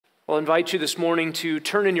I'll invite you this morning to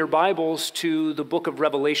turn in your Bibles to the book of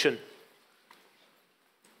Revelation.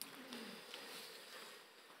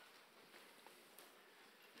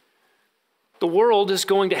 The world is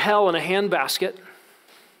going to hell in a handbasket,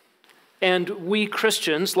 and we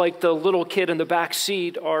Christians, like the little kid in the back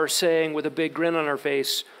seat, are saying with a big grin on our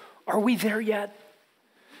face, "Are we there yet?"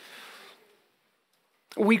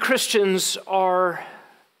 We Christians are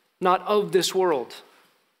not of this world.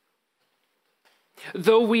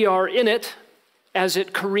 Though we are in it, as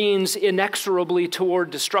it careens inexorably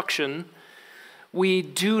toward destruction, we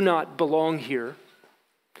do not belong here.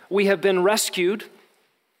 We have been rescued.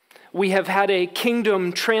 We have had a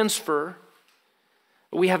kingdom transfer.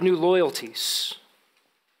 We have new loyalties.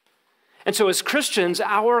 And so as Christians,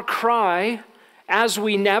 our cry as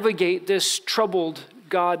we navigate this troubled,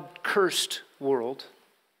 God-cursed world,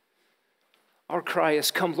 our cry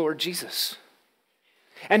is, "Come, Lord Jesus."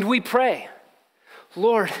 And we pray,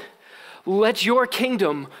 "Lord, let your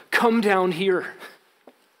kingdom come down here,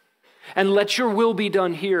 and let your will be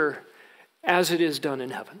done here as it is done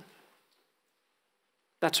in heaven."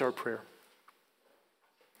 That's our prayer.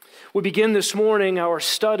 We begin this morning our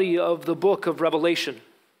study of the book of Revelation.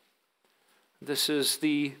 This is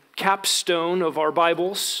the capstone of our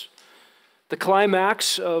Bibles, the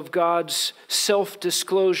climax of God's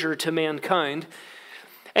self-disclosure to mankind.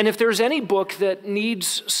 And if there's any book that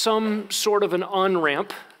needs some sort of an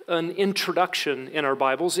on-ramp, an introduction in our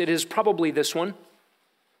Bibles, it is probably this one.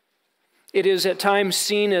 It is at times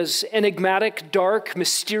seen as enigmatic, dark,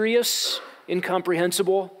 mysterious,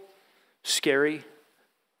 incomprehensible, scary.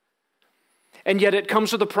 And yet it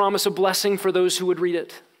comes with a promise of blessing for those who would read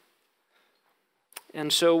it.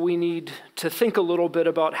 And so we need to think a little bit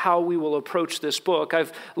about how we will approach this book.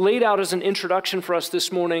 I've laid out as an introduction for us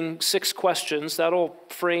this morning 6 questions. That'll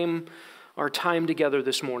frame our time together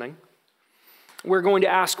this morning. We're going to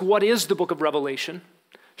ask, what is the book of Revelation?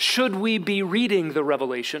 Should we be reading the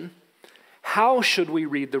Revelation? How should we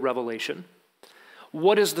read the Revelation?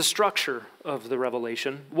 What is the structure of the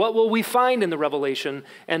Revelation? What will we find in the Revelation?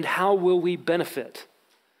 And how will we benefit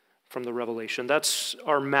from the Revelation? That's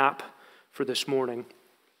our map for this morning.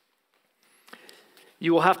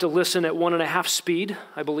 You will have to listen at 1.5 speed,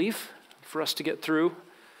 I believe, for us to get through.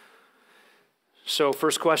 So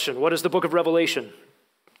first question, what is the book of Revelation?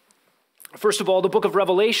 First of all, the book of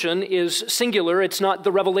Revelation is singular. It's not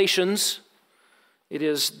the Revelations. It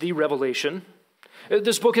is the Revelation.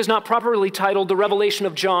 This book is not properly titled The Revelation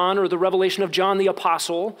of John or The Revelation of John the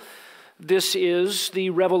Apostle. This is the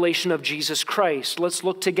revelation of Jesus Christ. Let's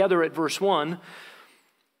look together at verse 1.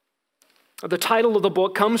 The title of the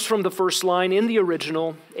book comes from the first line in the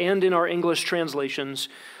original and in our English translations.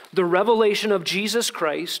 The revelation of Jesus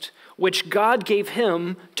Christ, which God gave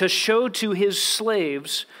him to show to his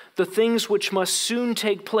slaves the things which must soon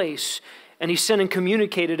take place, and he sent and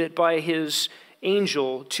communicated it by his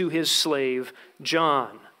angel to his slave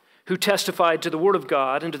John, who testified to the word of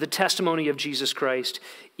God and to the testimony of Jesus Christ,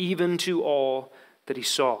 even to all that he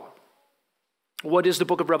saw. What is the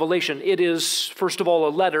book of Revelation? It is, first of all, a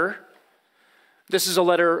letter. This is a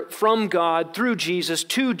letter from God through Jesus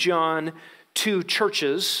to John to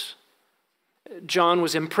churches. John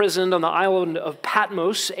was imprisoned on the island of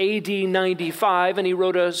Patmos, AD 95, and he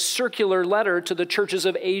wrote a circular letter to the churches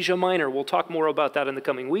of Asia Minor. We'll talk more about that in the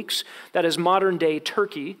coming weeks. That is modern-day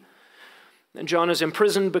Turkey. And John is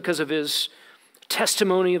imprisoned because of his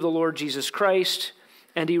testimony of the Lord Jesus Christ,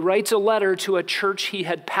 and he writes a letter to a church he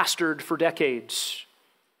had pastored for decades,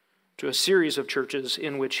 to a series of churches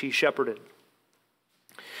in which he shepherded.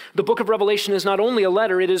 The book of Revelation is not only a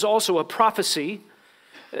letter, it is also a prophecy.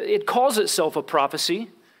 It calls itself a prophecy.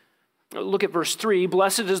 Look at verse 3.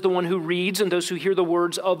 Blessed is the one who reads and those who hear the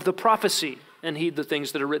words of the prophecy and heed the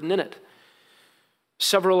things that are written in it.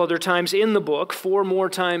 Several other times in the book, 4 more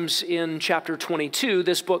times in chapter 22,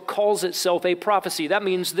 this book calls itself a prophecy. That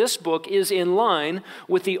means this book is in line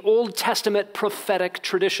with the Old Testament prophetic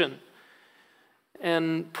tradition.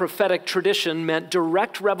 And prophetic tradition meant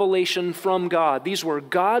direct revelation from God. These were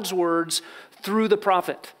God's words through the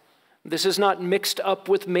prophet. This is not mixed up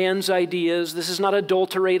with man's ideas. This is not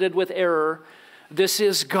adulterated with error. This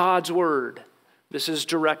is God's word. This is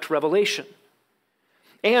direct revelation.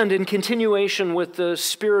 And in continuation with the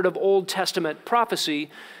spirit of Old Testament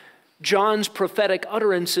prophecy, John's prophetic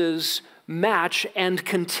utterances match and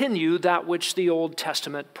continue that which the Old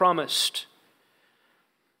Testament promised.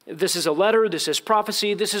 This is a letter, this is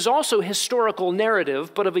prophecy, this is also historical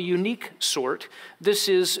narrative, but of a unique sort. This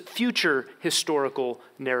is future historical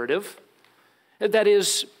narrative. That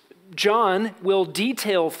is, John will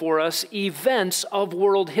detail for us events of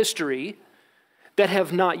world history that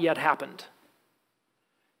have not yet happened.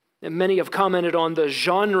 And many have commented on the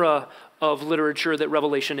genre of literature that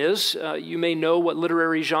Revelation is. You may know what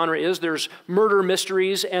literary genre is. There's murder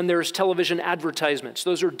mysteries and there's television advertisements.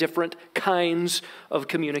 Those are different kinds of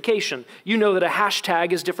communication. You know that a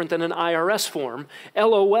hashtag is different than an IRS form.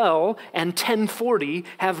 LOL and 1040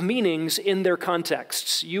 have meanings in their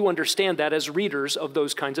contexts. You understand that as readers of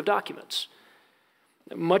those kinds of documents.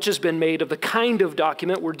 Much has been made of the kind of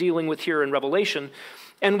document we're dealing with here in Revelation,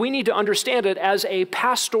 and we need to understand it as a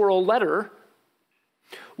pastoral letter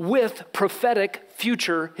with prophetic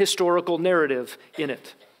future historical narrative in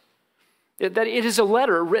it. That it is a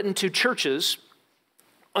letter written to churches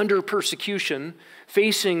under persecution,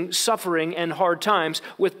 facing suffering and hard times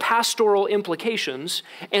with pastoral implications,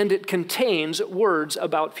 and it contains words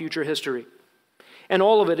about future history. And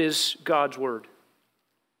all of it is God's word.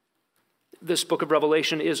 This book of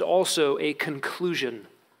Revelation is also a conclusion.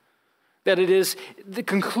 That it is the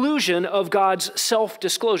conclusion of God's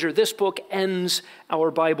self-disclosure. This book ends our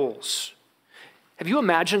Bibles. Have you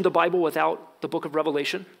imagined the Bible without the book of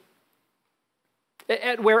Revelation?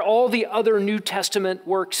 At where all the other New Testament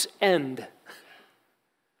works end.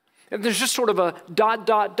 There's just sort of a ...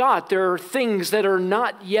 There are things that are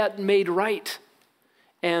not yet made right.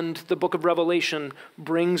 And the book of Revelation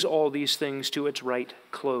brings all these things to its right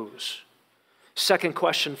close. Second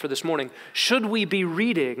question for this morning: should we be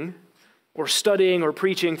reading or studying or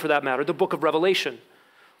preaching, for that matter, the book of Revelation?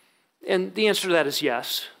 And the answer to that is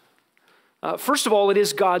yes. First of all, it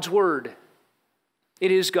is God's word.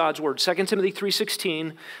 It is God's word. 2 Timothy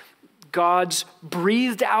 3:16, God's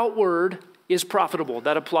breathed out word is profitable.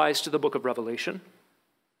 That applies to the book of Revelation.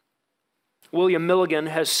 William Milligan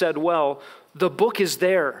has said well, the book is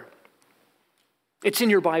there. It's in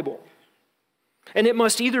your Bible. And it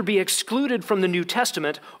must either be excluded from the New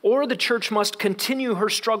Testament, or the church must continue her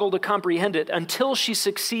struggle to comprehend it until she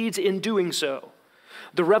succeeds in doing so.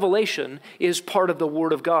 The revelation is part of the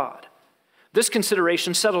Word of God. This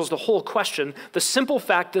consideration settles the whole question. The simple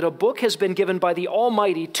fact that a book has been given by the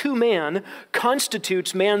Almighty to man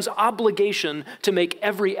constitutes man's obligation to make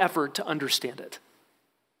every effort to understand it.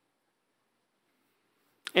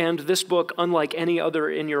 And this book, unlike any other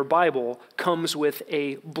in your Bible, comes with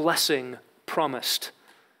a blessing promised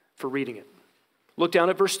for reading it. Look down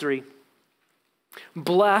at verse 3.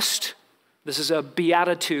 Blessed, this is a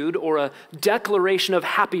beatitude or a declaration of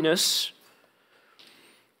happiness.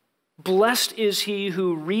 Blessed is he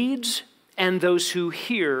who reads and those who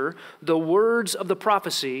hear the words of the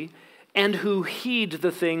prophecy and who heed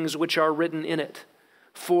the things which are written in it,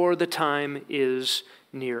 for the time is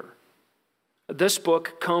near. This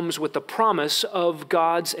book comes with the promise of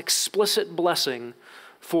God's explicit blessing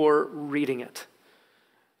for reading it.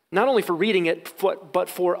 Not only for reading it, but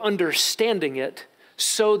for understanding it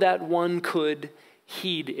so that one could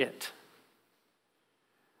heed it.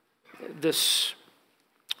 This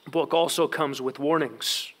book also comes with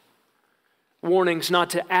warnings. Warnings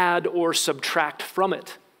not to add or subtract from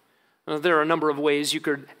it. There are a number of ways you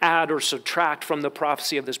could add or subtract from the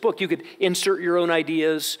prophecy of this book. You could insert your own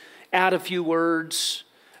ideas, add a few words,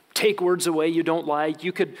 take words away you don't like.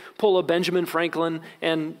 You could pull a Benjamin Franklin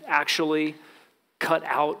and actually cut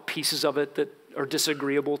out pieces of it that are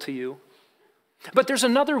disagreeable to you. But there's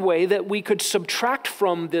another way that we could subtract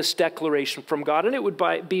from this declaration from God, and it would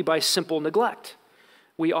be by simple neglect.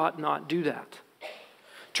 We ought not do that.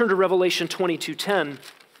 Turn to Revelation 22:10.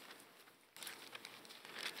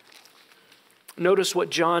 Notice what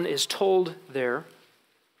John is told there.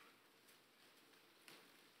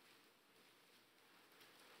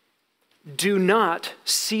 Do not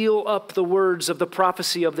seal up the words of the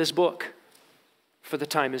prophecy of this book, for the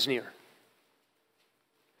time is near.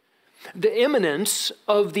 The imminence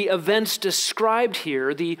of the events described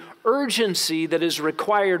here, the urgency that is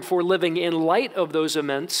required for living in light of those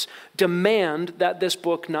events, demand that this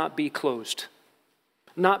book not be closed,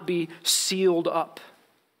 not be sealed up.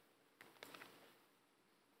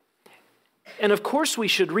 And of course we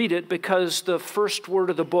should read it because the first word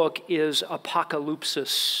of the book is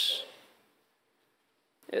apocalypsis.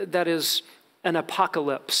 That is an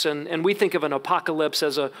apocalypse. And we think of an apocalypse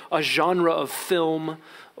as a genre of film,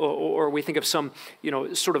 or we think of some,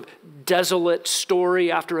 sort of desolate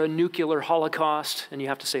story after a nuclear holocaust. And you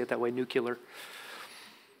have to say it that way, nuclear.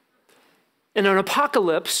 And an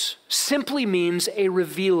apocalypse simply means a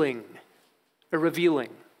revealing. A revealing.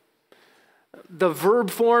 The verb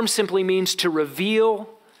form simply means to reveal,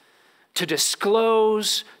 to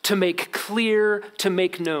disclose, to make clear, to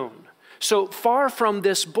make known. So far from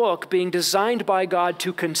this book being designed by God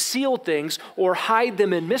to conceal things or hide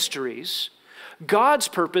them in mysteries, God's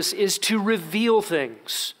purpose is to reveal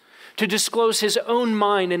things, to disclose his own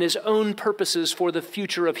mind and his own purposes for the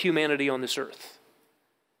future of humanity on this earth.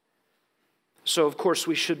 So, of course,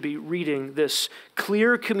 we should be reading this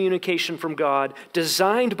clear communication from God,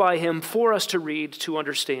 designed by him for us to read, to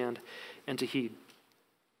understand, and to heed.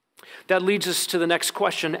 That leads us to the next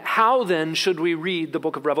question. How then should we read the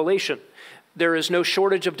book of Revelation? There is no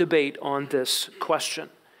shortage of debate on this question.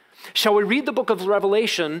 Shall we read the book of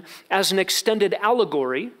Revelation as an extended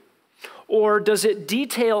allegory, or does it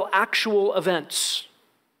detail actual events?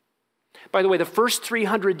 By the way, the first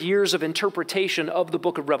 300 years of interpretation of the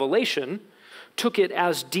book of Revelation took it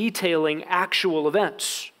as detailing actual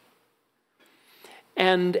events.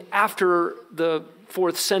 And after the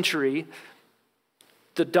 4th century,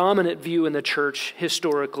 the dominant view in the church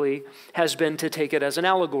historically has been to take it as an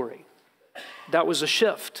allegory. That was a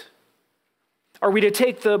shift. Are we to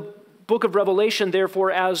take the book of Revelation,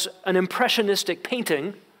 therefore, as an impressionistic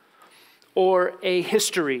painting or a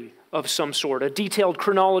history of some sort, a detailed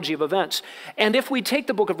chronology of events? And if we take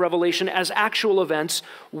the book of Revelation as actual events,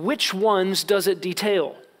 which ones does it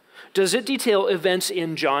detail? Does it detail events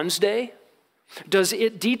in John's day? Does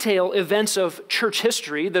it detail events of church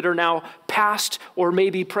history that are now past or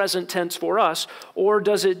maybe present tense for us? Or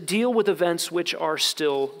does it deal with events which are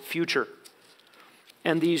still future?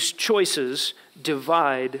 And these choices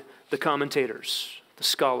divide the commentators, the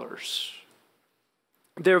scholars.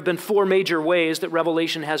 There have been 4 major ways that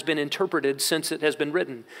Revelation has been interpreted since it has been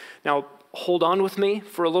written. Now, hold on with me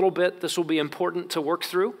for a little bit. This will be important to work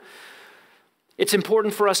through. It's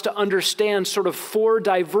important for us to understand sort of 4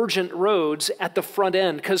 divergent roads at the front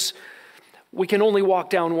end, because we can only walk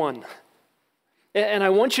down one. And I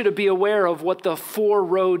want you to be aware of what the 4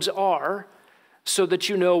 roads are so that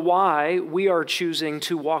you know why we are choosing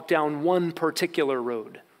to walk down one particular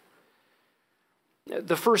road.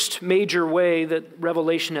 The first major way that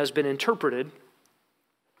Revelation has been interpreted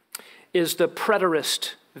is the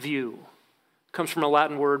preterist view. It comes from a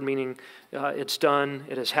Latin word meaning it's done,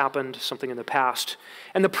 it has happened, something in the past.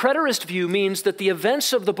 And the preterist view means that the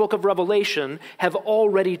events of the book of Revelation have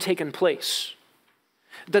already taken place.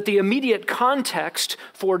 That the immediate context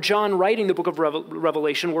for John writing the book of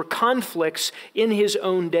Revelation were conflicts in his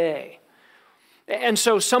own day. And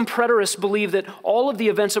so some preterists believe that all of the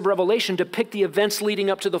events of Revelation depict the events leading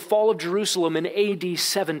up to the fall of Jerusalem in AD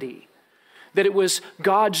 70. That it was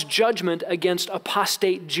God's judgment against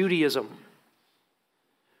apostate Judaism.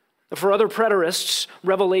 For other preterists,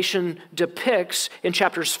 Revelation depicts in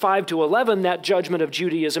chapters 5 to 11 that judgment of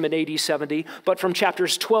Judaism in AD 70, but from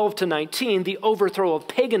chapters 12 to 19, the overthrow of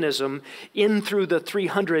paganism in through the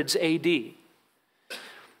 300s AD.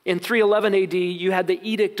 In 311 AD, you had the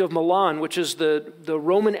Edict of Milan, which is the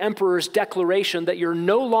Roman emperor's declaration that you're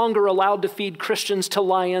no longer allowed to feed Christians to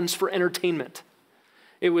lions for entertainment.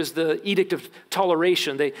 It was the Edict of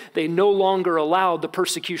Toleration. They no longer allowed the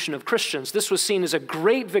persecution of Christians. This was seen as a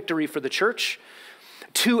great victory for the church.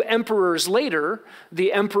 2 emperors later,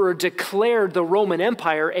 the emperor declared the Roman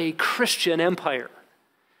Empire a Christian empire.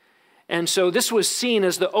 And so this was seen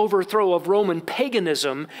as the overthrow of Roman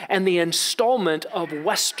paganism and the installment of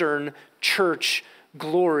Western church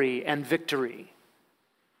glory and victory.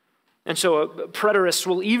 And so preterists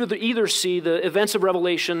will either see the events of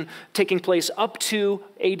Revelation taking place up to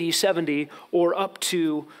AD 70 or up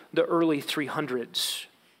to the early 300s.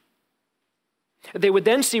 They would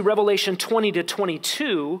then see Revelation 20 to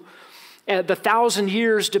 22, the 1,000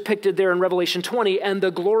 years depicted there in Revelation 20, and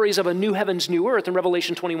the glories of a new heavens, new earth in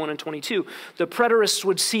Revelation 21 and 22. The preterists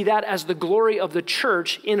would see that as the glory of the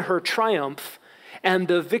church in her triumph and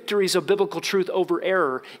the victories of biblical truth over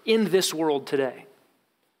error in this world today.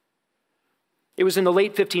 It was in the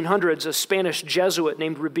late 1500s, a Spanish Jesuit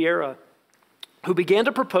named Ribiera who began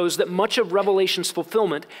to propose that much of Revelation's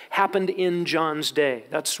fulfillment happened in John's day.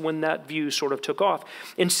 That's when that view sort of took off.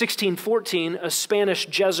 In 1614, a Spanish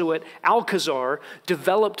Jesuit, Alcazar,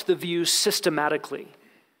 developed the view systematically.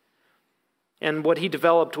 And what he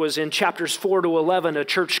developed was in chapters 4 to 11, a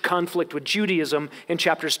church conflict with Judaism. In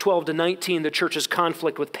chapters 12 to 19, the church's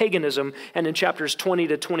conflict with paganism. And in chapters 20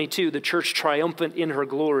 to 22, the church triumphant in her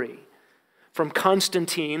glory. From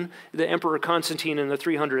Constantine, the Emperor Constantine in the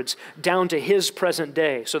 300s, down to his present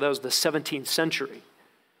day. So that was the 17th century.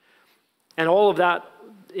 And all of that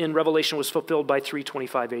in Revelation was fulfilled by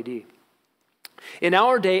 325 AD. In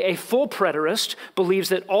our day, a full preterist believes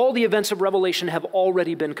that all the events of Revelation have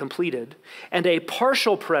already been completed, and a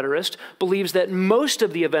partial preterist believes that most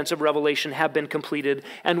of the events of Revelation have been completed,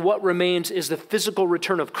 and what remains is the physical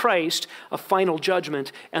return of Christ, a final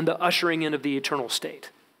judgment, and the ushering in of the eternal state.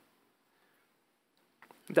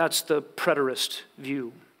 That's the preterist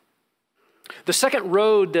view. The second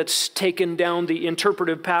road that's taken down the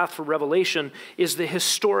interpretive path for Revelation is the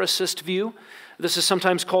historicist view. This is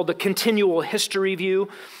sometimes called the continual history view.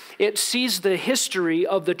 It sees the history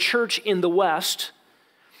of the church in the West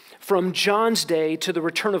from John's day to the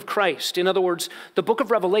return of Christ. In other words, the book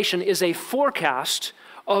of Revelation is a forecast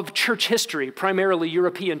of church history, primarily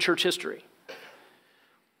European church history.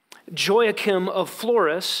 Joachim of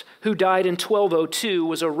Florus, who died in 1202,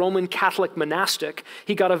 was a Roman Catholic monastic.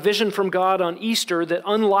 He got a vision from God on Easter that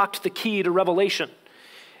unlocked the key to Revelation.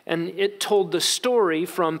 And it told the story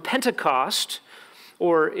from Pentecost,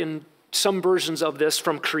 or in some versions of this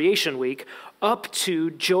from Creation Week, up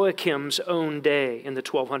to Joachim's own day in the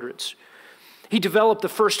 1200s. He developed the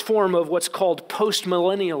first form of what's called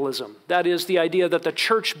postmillennialism. That is the idea that the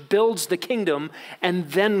church builds the kingdom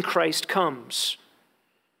and then Christ comes.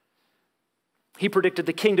 He predicted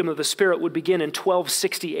the kingdom of the Spirit would begin in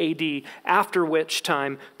 1260 AD, after which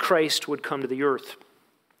time Christ would come to the earth.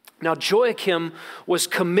 Now, Joachim was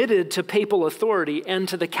committed to papal authority and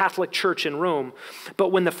to the Catholic Church in Rome. But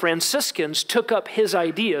when the Franciscans took up his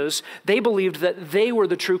ideas, they believed that they were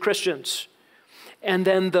the true Christians. And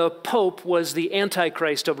then the Pope was the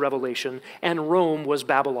Antichrist of Revelation, and Rome was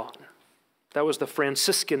Babylon. That was the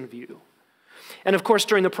Franciscan view. And of course,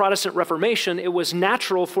 during the Protestant Reformation, it was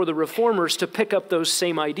natural for the reformers to pick up those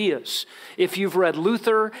same ideas. If you've read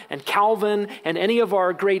Luther and Calvin and any of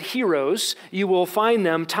our great heroes, you will find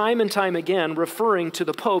them time and time again referring to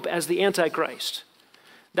the Pope as the Antichrist.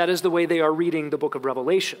 That is the way they are reading the book of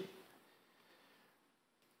Revelation.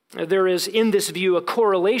 There is, in this view, a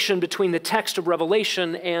correlation between the text of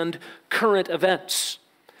Revelation and current events,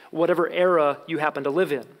 whatever era you happen to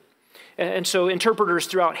live in. And so interpreters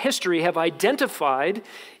throughout history have identified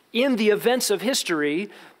in the events of history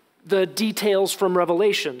the details from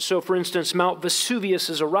Revelation. So for instance, Mount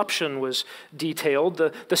Vesuvius' eruption was detailed,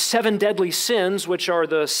 the 7 deadly sins, which are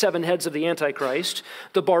the 7 heads of the Antichrist,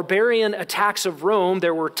 the barbarian attacks of Rome,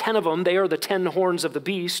 there were 10 of them, they are the 10 horns of the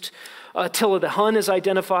beast. Attila the Hun is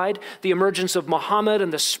identified, the emergence of Muhammad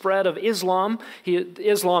and the spread of Islam.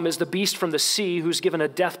 Islam is the beast from the sea who's given a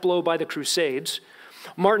death blow by the Crusades.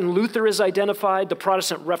 Martin Luther is identified, the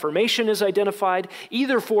Protestant Reformation is identified,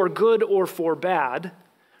 either for good or for bad.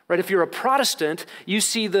 Right? If you're a Protestant, you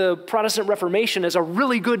see the Protestant Reformation as a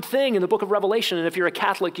really good thing in the book of Revelation, and if you're a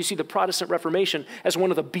Catholic, you see the Protestant Reformation as one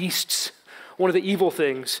of the beasts, one of the evil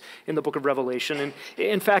things in the book of Revelation. And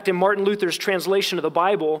in fact, in Martin Luther's translation of the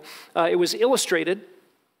Bible, it was illustrated.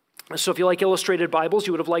 So if you like illustrated Bibles,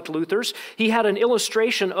 you would have liked Luther's. He had an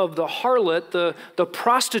illustration of the harlot, the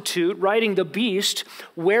prostitute, riding the beast,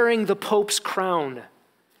 wearing the Pope's crown.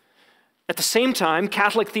 At the same time,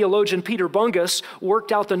 Catholic theologian Peter Bungus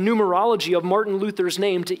worked out the numerology of Martin Luther's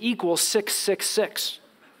name to equal 666.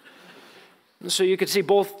 And so you could see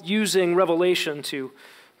both using Revelation to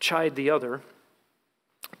chide the other.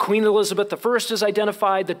 Queen Elizabeth I is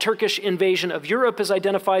identified, the Turkish invasion of Europe is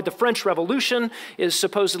identified, the French Revolution is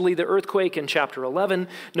supposedly the earthquake in chapter 11.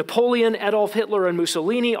 Napoleon, Adolf Hitler, and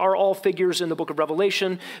Mussolini are all figures in the book of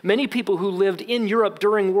Revelation. Many people who lived in Europe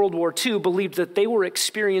during World War II believed that they were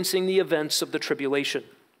experiencing the events of the tribulation,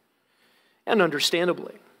 and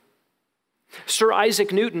understandably. Sir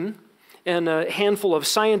Isaac Newton and a handful of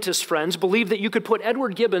scientist friends believed that you could put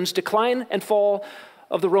Edward Gibbon's Decline and Fall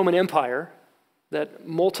of the Roman Empire, that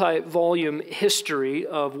multi-volume history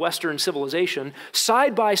of Western civilization,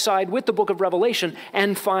 side by side with the book of Revelation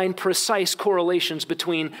and find precise correlations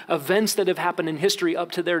between events that have happened in history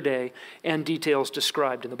up to their day and details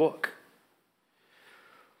described in the book.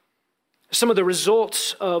 Some of the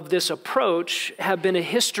results of this approach have been a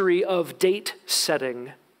history of date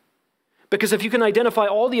setting. Because if you can identify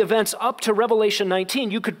all the events up to Revelation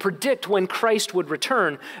 19, you could predict when Christ would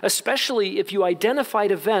return, especially if you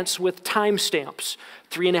identified events with timestamps,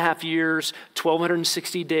 3.5 years,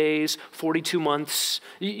 1,260 days, 42 months.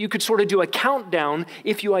 You could sort of do a countdown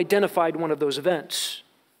if you identified one of those events.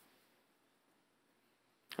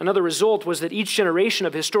 Another result was that each generation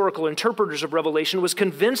of historical interpreters of Revelation was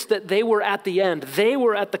convinced that they were at the end, they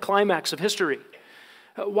were at the climax of history.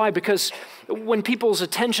 Why? Because when people's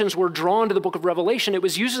attentions were drawn to the book of Revelation, it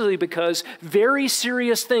was usually because very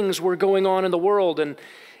serious things were going on in the world, and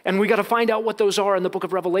we got to find out what those are in the book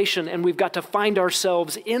of Revelation, and we've got to find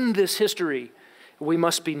ourselves in this history. We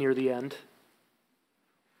must be near the end.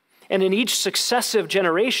 And in each successive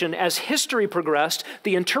generation, as history progressed,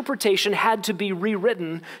 the interpretation had to be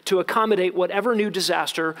rewritten to accommodate whatever new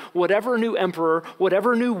disaster, whatever new emperor,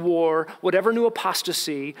 whatever new war, whatever new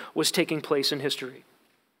apostasy was taking place in history.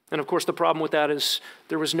 And of course, the problem with that is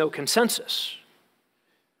there was no consensus.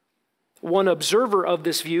 One observer of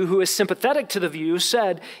this view, who is sympathetic to the view,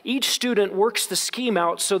 said, "Each student works the scheme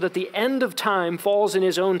out so that the end of time falls in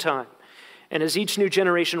his own time. And as each new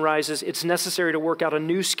generation rises, it's necessary to work out a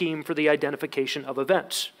new scheme for the identification of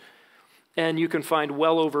events." And you can find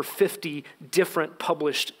well over 50 different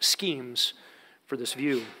published schemes for this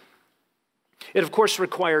view. It, of course,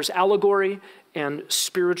 requires allegory and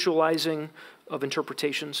spiritualizing of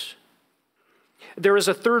interpretations. There is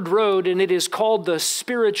a third road, and it is called the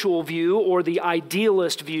spiritual view or the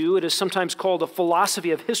idealist view. It is sometimes called a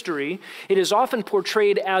philosophy of history. It is often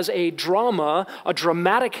portrayed as a drama, a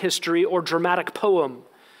dramatic history, or dramatic poem.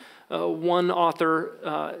 One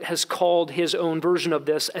author has called his own version of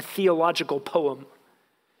this a theological poem.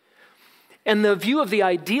 And the view of the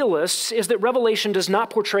idealists is that Revelation does not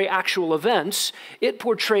portray actual events, it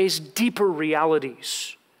portrays deeper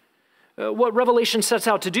realities. What Revelation sets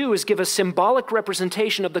out to do is give a symbolic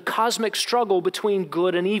representation of the cosmic struggle between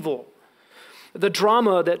good and evil. The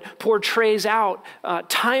drama that portrays out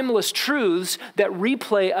timeless truths that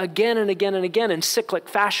replay again and again and again in cyclic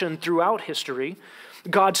fashion throughout history.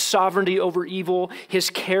 God's sovereignty over evil, his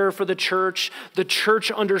care for the church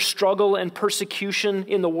under struggle and persecution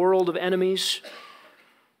in the world of enemies.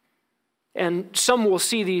 And some will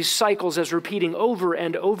see these cycles as repeating over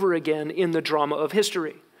and over again in the drama of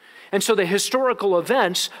history. And so the historical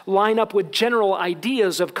events line up with general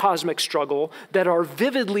ideas of cosmic struggle that are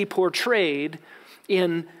vividly portrayed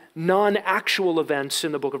in non-actual events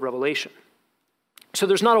in the book of Revelation. So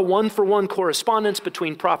there's not a one-for-one correspondence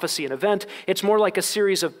between prophecy and event. It's more like a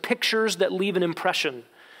series of pictures that leave an impression.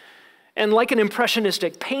 And like an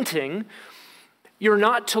impressionistic painting, you're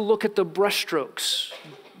not to look at the brushstrokes.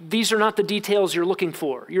 These are not the details you're looking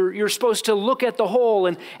for. You're supposed to look at the whole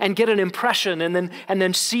and get an impression and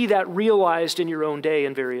then see that realized in your own day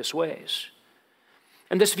in various ways.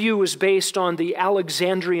 And this view is based on the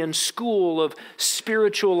Alexandrian school of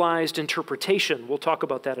spiritualized interpretation. We'll talk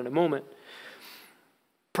about that in a moment.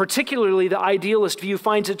 Particularly, the idealist view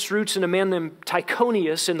finds its roots in a man named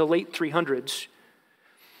Tychonius in the late 300s.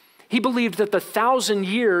 He believed that the 1,000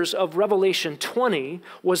 years of Revelation 20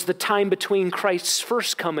 was the time between Christ's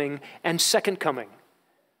first coming and second coming.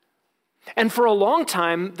 And for a long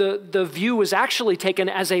time, the view was actually taken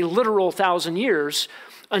as a literal 1,000 years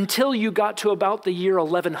until you got to about the year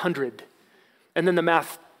 1100. And then the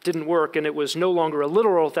math didn't work, and it was no longer a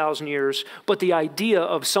literal 1,000 years, but the idea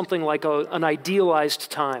of something like an idealized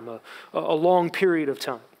time, a long period of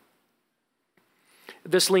time.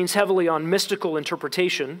 This leans heavily on mystical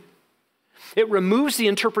interpretation. It removes the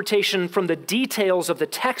interpretation from the details of the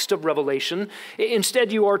text of Revelation.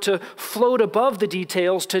 Instead, you are to float above the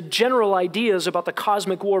details to general ideas about the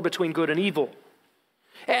cosmic war between good and evil.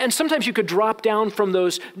 And sometimes you could drop down from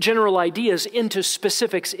those general ideas into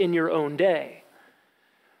specifics in your own day.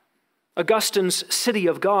 Augustine's City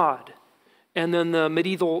of God, and then the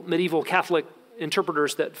medieval Catholic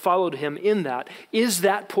interpreters that followed him in that, is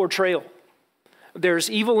that portrayal.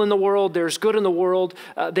 There's evil in the world, there's good in the world,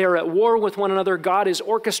 they're at war with one another, God is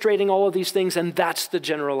orchestrating all of these things, and that's the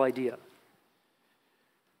general idea.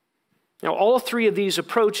 Now, all three of these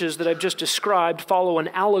approaches that I've just described follow an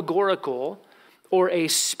allegorical or a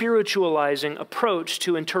spiritualizing approach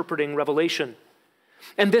to interpreting Revelation.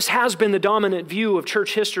 And this has been the dominant view of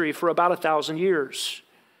church history for about 1,000 years.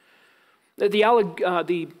 The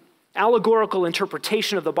allegorical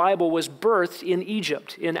interpretation of the Bible was birthed in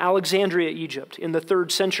Egypt, in Alexandria, Egypt, in the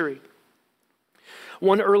 3rd century.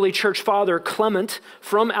 One early church father, Clement,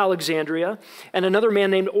 from Alexandria, and another man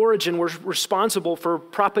named Origen were responsible for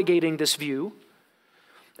propagating this view.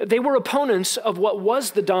 They were opponents of what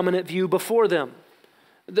was the dominant view before them,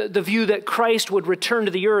 the view that Christ would return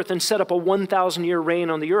to the earth and set up a 1,000-year reign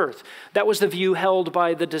on the earth. That was the view held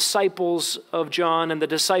by the disciples of John and the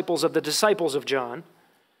disciples of John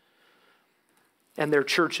and their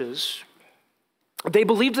churches. They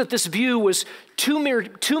believed that this view was too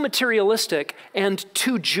materialistic and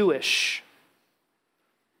too Jewish.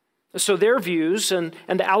 So their views and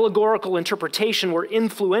the allegorical interpretation were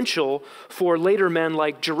influential for later men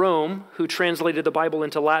like Jerome, who translated the Bible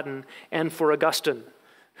into Latin, and for Augustine,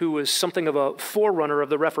 who was something of a forerunner of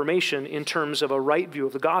the Reformation in terms of a right view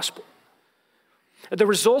of the gospel. The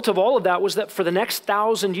result of all of that was that for the next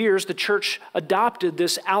 1,000 years, the church adopted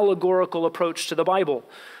this allegorical approach to the Bible,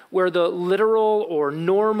 where the literal or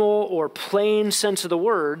normal or plain sense of the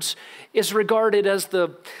words is regarded as the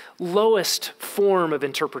lowest form of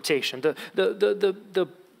interpretation, the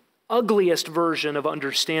ugliest version of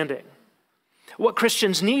understanding. What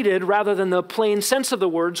Christians needed, rather than the plain sense of the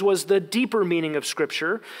words, was the deeper meaning of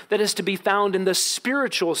Scripture that is to be found in the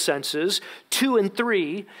spiritual senses, 2 and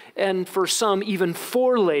 3, and for some even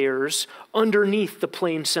 4 layers underneath the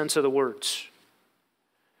plain sense of the words.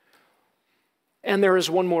 And there is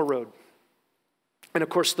one more road. And of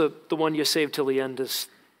course, the one you save till the end is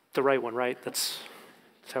the right one, right? That's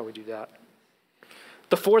how we do that.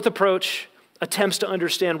 The fourth approach attempts to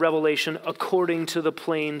understand Revelation according to the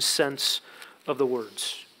plain sense of the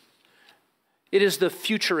words. It is the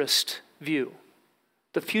futurist view.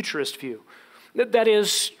 The futurist view. That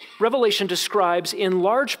is, Revelation describes in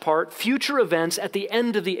large part future events at the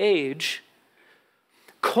end of the age,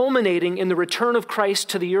 culminating in the return of Christ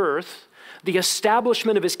to the earth, the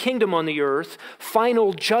establishment of his kingdom on the earth,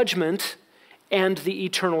 final judgment, and the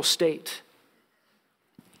eternal state.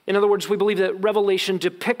 In other words, we believe that Revelation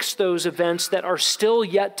depicts those events that are still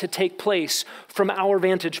yet to take place from our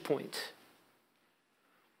vantage point.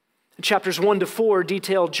 Chapters 1 to 4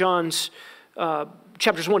 detail chapters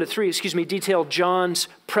 1 to 3, detail John's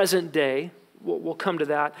present day. We'll come to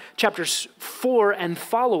that. Chapters 4 and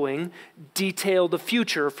following detail the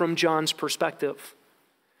future from John's perspective.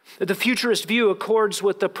 The futurist view accords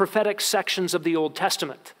with the prophetic sections of the Old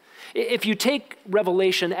Testament. If you take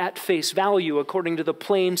Revelation at face value according to the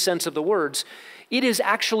plain sense of the words, it is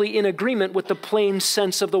actually in agreement with the plain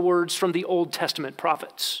sense of the words from the Old Testament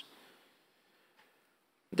prophets.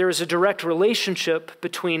 There is a direct relationship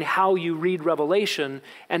between how you read Revelation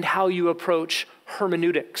and how you approach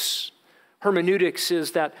hermeneutics. Hermeneutics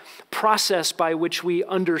is that process by which we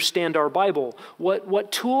understand our Bible.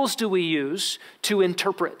 What tools do we use to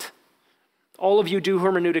interpret? All of you do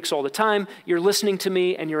hermeneutics all the time. You're listening to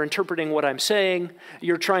me and you're interpreting what I'm saying.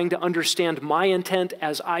 You're trying to understand my intent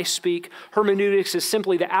as I speak. Hermeneutics is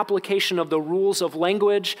simply the application of the rules of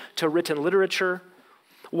language to written literature.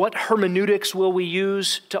 What hermeneutics will we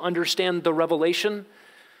use to understand the revelation?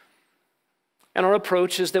 And our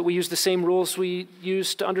approach is that we use the same rules we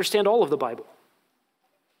use to understand all of the Bible.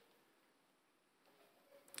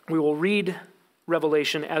 We will read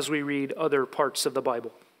Revelation as we read other parts of the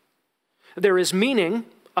Bible. There is meaning,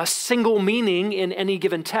 a single meaning in any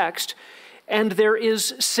given text, and there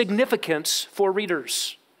is significance for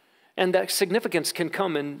readers. And that significance can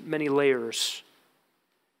come in many layers.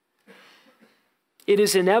 It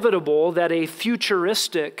is inevitable that a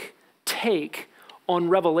futuristic take on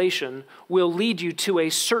Revelation will lead you to a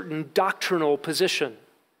certain doctrinal position.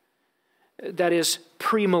 That is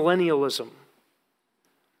premillennialism.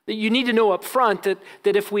 You need to know up front that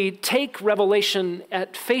if we take Revelation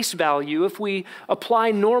at face value, if we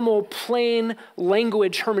apply normal plain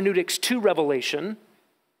language hermeneutics to Revelation,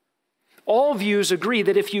 all views agree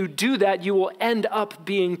that if you do that, you will end up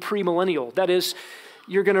being premillennial. That is,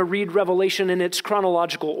 you're going to read Revelation in its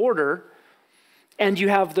chronological order, and you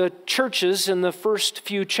have the churches in the first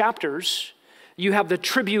few chapters, you have the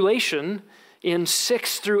tribulation in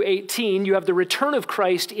 6 through 18, you have the return of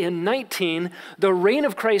Christ in 19, the reign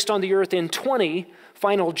of Christ on the earth in 20,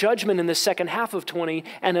 final judgment in the second half of 20,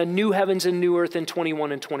 and a new heavens and new earth in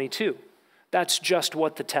 21 and 22. That's just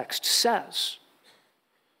what the text says.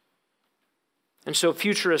 And so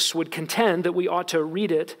futurists would contend that we ought to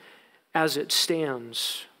read it as it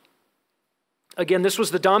stands. Again, this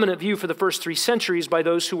was the dominant view for the first 3 centuries by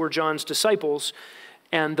those who were John's disciples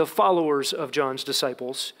and the followers of John's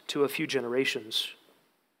disciples to a few generations.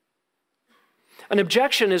 An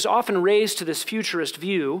objection is often raised to this futurist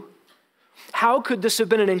view. How could this have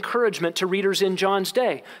been an encouragement to readers in John's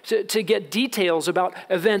day to get details about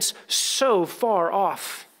events so far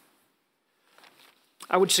off?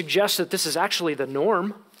 I would suggest that this is actually the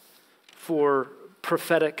norm for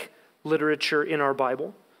prophetic literature in our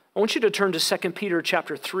Bible. I want you to turn to 2 Peter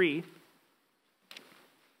chapter 3.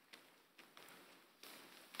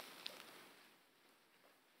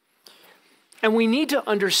 And we need to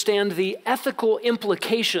understand the ethical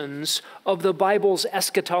implications of the Bible's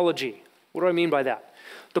eschatology. What do I mean by that?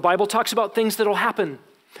 The Bible talks about things that will happen,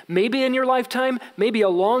 maybe in your lifetime, maybe a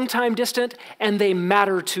long time distant, and they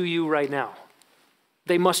matter to you right now.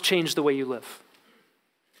 They must change the way you live.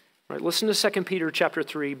 All right, listen to 2 Peter chapter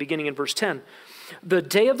 3, beginning in verse 10. The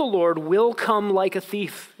day of the Lord will come like a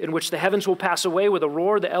thief, in which the heavens will pass away with a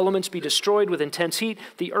roar, the elements be destroyed with intense heat,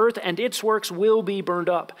 the earth and its works will be burned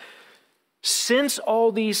up. Since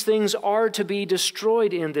all these things are to be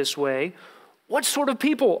destroyed in this way, what sort of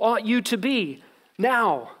people ought you to be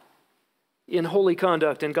now in holy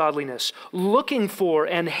conduct and godliness, looking for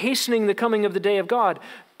and hastening the coming of the day of God,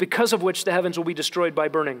 because of which the heavens will be destroyed by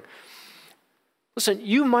burning? Listen,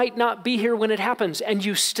 you might not be here when it happens, and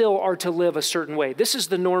you still are to live a certain way. This is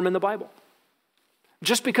the norm in the Bible.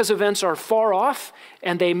 Just because events are far off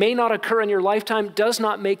and they may not occur in your lifetime does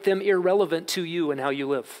not make them irrelevant to you and how you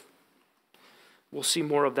live. We'll see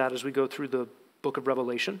more of that as we go through the book of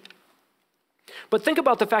Revelation. But think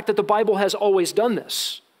about the fact that the Bible has always done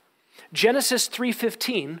this. Genesis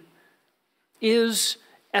 3:15 is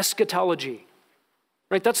eschatology.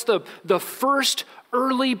 Right? That's the first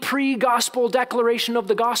early pre-gospel declaration of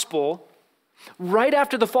the gospel, right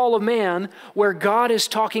after the fall of man, where God is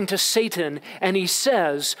talking to Satan and he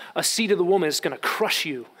says, a seed of the woman is going to crush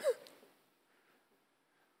you.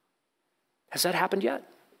 Has that happened yet?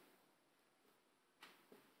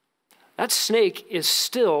 That snake is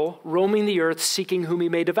still roaming the earth seeking whom he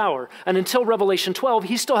may devour. And until Revelation 12,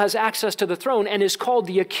 he still has access to the throne and is called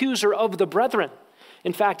the accuser of the brethren.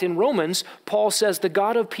 In fact, in Romans, Paul says the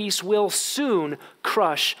God of peace will soon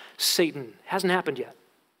crush Satan. Hasn't happened yet.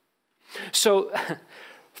 So,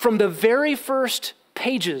 from the very first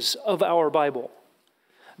pages of our Bible,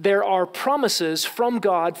 there are promises from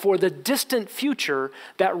God for the distant future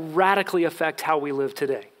that radically affect how we live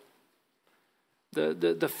today.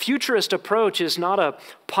 The futurist approach is not a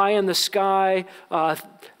pie in the sky,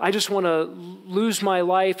 I just want to lose my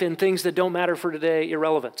life in things that don't matter for today,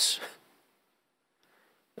 irrelevance.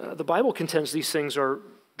 The Bible contends these things are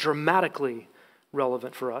dramatically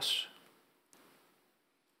relevant for us.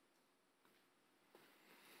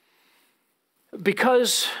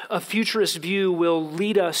 Because a futurist view will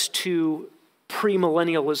lead us to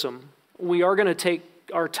premillennialism, we are going to take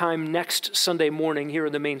our time next Sunday morning here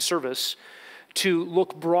in the main service to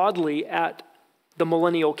look broadly at the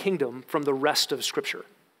millennial kingdom from the rest of Scripture.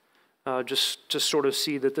 Just to sort of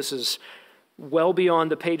see that this is well beyond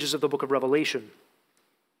the pages of the book of Revelation.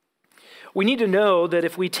 We need to know that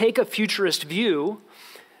if we take a futurist view,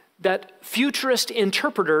 that futurist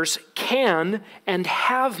interpreters can and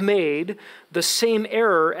have made the same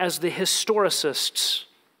error as the historicists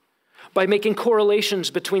by making correlations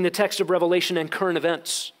between the text of Revelation and current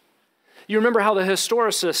events. You remember how the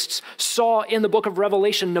historicists saw in the book of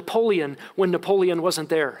Revelation Napoleon when Napoleon wasn't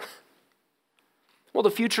there. Well,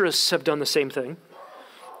 the futurists have done the same thing.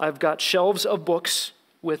 I've got shelves of books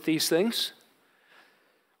with these things.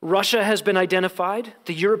 Russia has been identified.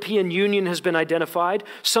 The European Union has been identified.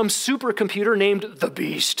 Some supercomputer named the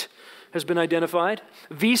Beast has been identified.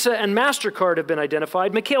 Visa and MasterCard have been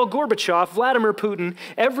identified. Mikhail Gorbachev, Vladimir Putin,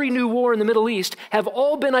 every new war in the Middle East have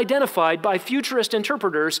all been identified by futurist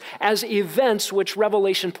interpreters as events which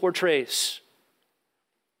Revelation portrays.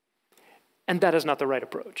 And that is not the right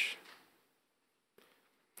approach.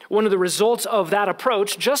 One of the results of that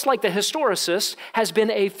approach, just like the historicists, has been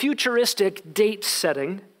a futuristic date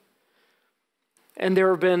setting. And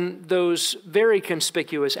there have been those very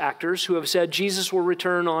conspicuous actors who have said Jesus will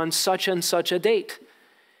return on such and such a date.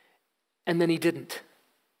 And then he didn't.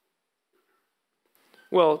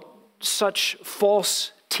 Well, such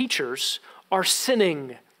false teachers are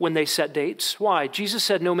sinning when they set dates. Why? Jesus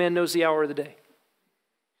said no man knows the hour of the day.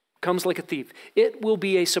 Comes like a thief. It will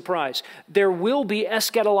be a surprise. There will be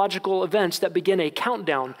eschatological events that begin a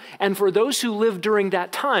countdown. And for those who live during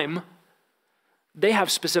that time, they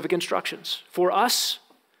have specific instructions. For us,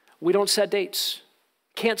 we don't set dates.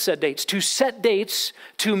 Can't set dates. To set dates,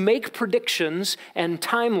 to make predictions and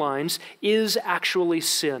timelines is actually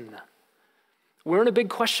sin. We're in a big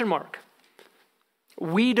question mark.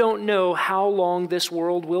 We don't know how long this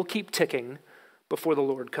world will keep ticking before the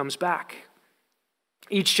Lord comes back.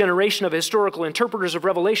 Each generation of historical interpreters of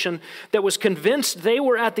Revelation that was convinced they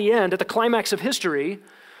were at the end, at the climax of history,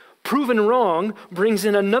 proven wrong, brings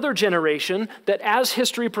in another generation that as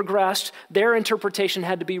history progressed, their interpretation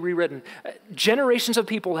had to be rewritten. Generations of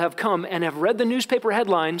people have come and have read the newspaper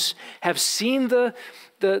headlines, have seen the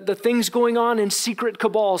things going on in secret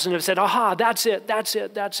cabals and have said, aha, that's it.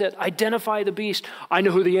 Identify the beast. I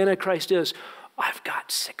know who the Antichrist is. I've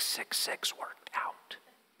got 666 worked out.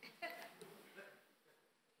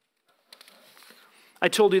 I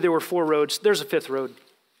told you there were 4 roads. There's a 5th road.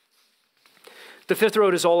 The 5th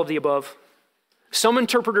road is all of the above. Some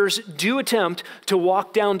interpreters do attempt to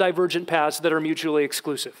walk down divergent paths that are mutually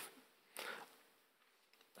exclusive.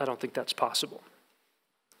 I don't think that's possible.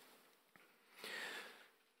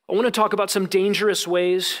 I want to talk about some dangerous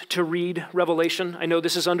ways to read Revelation. I know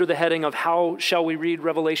this is under the heading of how shall we read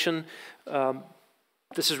Revelation.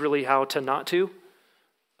 This is really how to not to.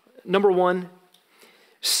 Number 1,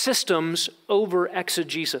 systems over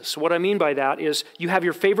exegesis. What I mean by that is you have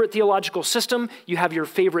your favorite theological system, you have your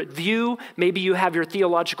favorite view, maybe you have your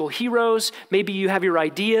theological heroes, maybe you have your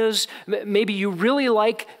ideas, maybe you really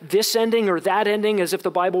like this ending or that ending as if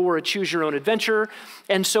the Bible were a choose your own adventure.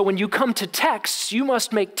 And so when you come to texts, you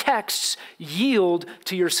must make texts yield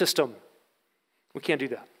to your system. We can't do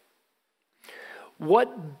that.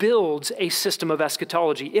 What builds a system of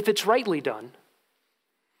eschatology, if it's rightly done?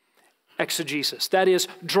 Exegesis. That is,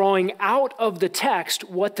 drawing out of the text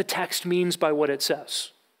what the text means by what it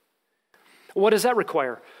says. What does that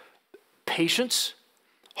require? Patience,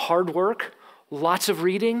 hard work, lots of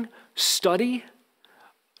reading, study,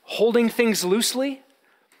 holding things loosely.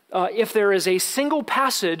 If there is a single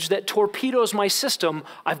passage that torpedoes my system,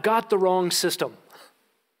 I've got the wrong system.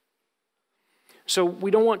 So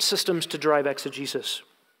we don't want systems to drive exegesis.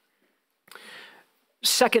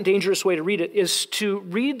 Second dangerous way to read it is to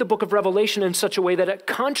read the book of Revelation in such a way that it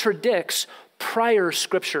contradicts prior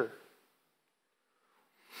scripture.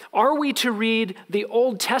 Are we to read the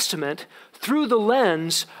Old Testament through the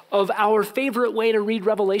lens of our favorite way to read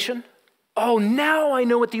Revelation? Oh, now I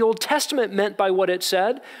know what the Old Testament meant by what it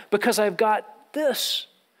said because I've got this.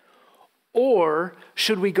 Or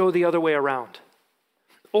should we go the other way around?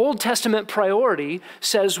 Old Testament priority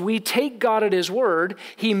says we take God at his word.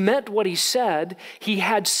 He meant what he said. He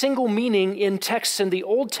had single meaning in texts in the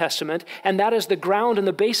Old Testament, and that is the ground and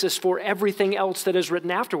the basis for everything else that is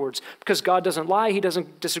written afterwards. Because God doesn't lie, he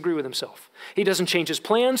doesn't disagree with himself. He doesn't change his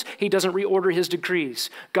plans, he doesn't reorder his decrees.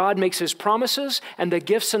 God makes his promises, and the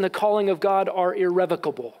gifts and the calling of God are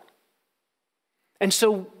irrevocable. And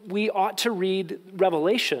so we ought to read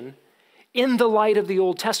Revelation in the light of the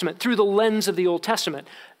Old Testament, through the lens of the Old Testament,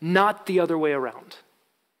 not the other way around.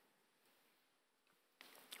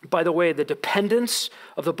 By the way, the dependence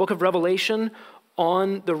of the book of Revelation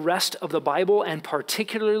on the rest of the Bible, and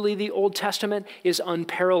particularly the Old Testament, is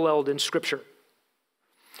unparalleled in Scripture.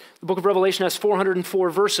 The book of Revelation has 404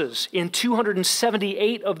 verses. In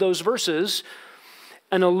 278 of those verses,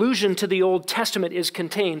 an allusion to the Old Testament is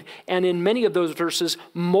contained, and in many of those verses,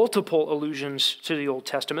 multiple allusions to the Old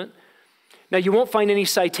Testament. Now, you won't find any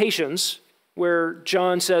citations where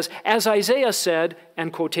John says, as Isaiah said,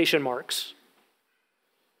 and quotation marks.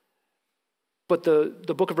 But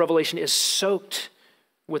the book of Revelation is soaked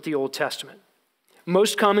with the Old Testament.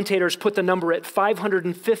 Most commentators put the number at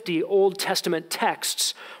 550 Old Testament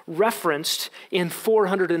texts referenced in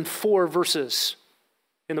 404 verses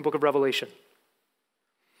in the book of Revelation.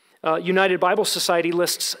 United Bible Society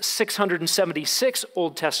lists 676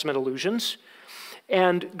 Old Testament allusions,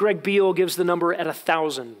 and Greg Beale gives the number at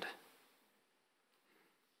 1,000.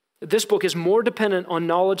 This book is more dependent on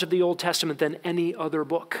knowledge of the Old Testament than any other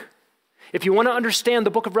book. If you want to understand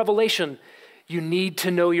the book of Revelation, you need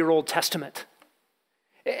to know your Old Testament.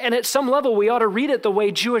 And at some level, we ought to read it the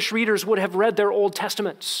way Jewish readers would have read their Old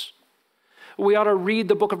Testaments. We ought to read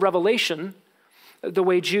the book of Revelation the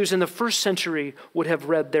way Jews in the first century would have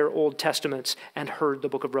read their Old Testaments and heard the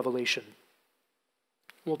book of Revelation.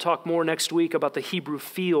 We'll talk more next week about the Hebrew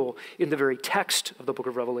feel in the very text of the book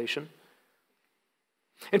of Revelation.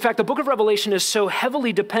 In fact, the book of Revelation is so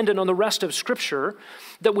heavily dependent on the rest of Scripture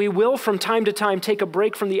that we will from time to time take a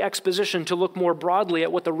break from the exposition to look more broadly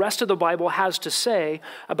at what the rest of the Bible has to say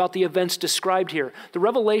about the events described here. The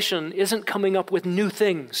Revelation isn't coming up with new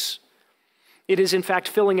things. It is, in fact,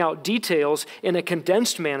 filling out details in a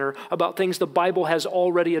condensed manner about things the Bible has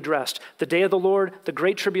already addressed. The day of the Lord, the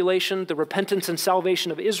great tribulation, the repentance and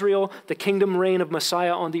salvation of Israel, the kingdom reign of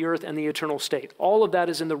Messiah on the earth, and the eternal state. All of that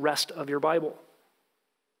is in the rest of your Bible.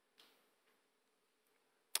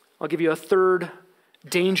 I'll give you a third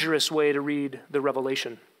dangerous way to read the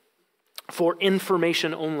Revelation: for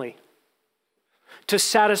information only, to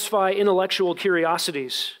satisfy intellectual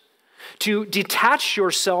curiosities, to detach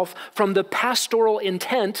yourself from the pastoral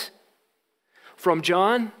intent from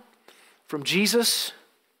John, from Jesus,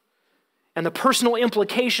 and the personal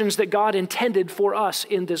implications that God intended for us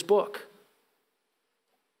in this book.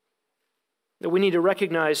 That we need to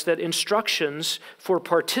recognize that instructions for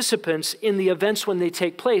participants in the events when they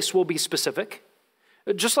take place will be specific.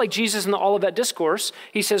 Just like Jesus in the Olivet Discourse,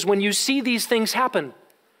 he says, when you see these things happen,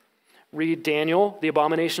 read Daniel, the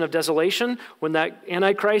abomination of desolation, when that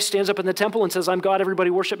Antichrist stands up in the temple and says, I'm God,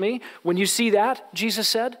 everybody worship me. When you see that, Jesus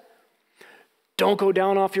said, don't go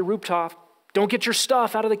down off your rooftop. Don't get your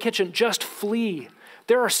stuff out of the kitchen. Just flee.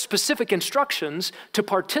 There are specific instructions to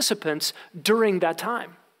participants during that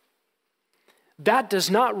time. That does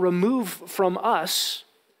not remove from us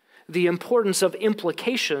the importance of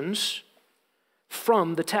implications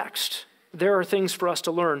from the text. There are things for us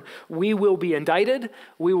to learn. We will be indicted.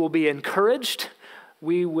 We will be encouraged.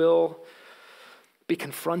 We will be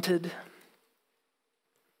confronted.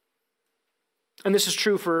 And this is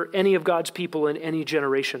true for any of God's people in any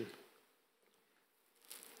generation.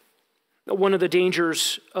 One of the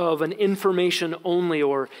dangers of an information-only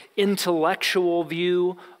or intellectual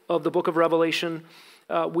view of the book of Revelation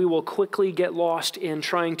we will quickly get lost in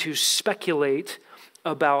trying to speculate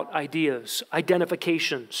about ideas,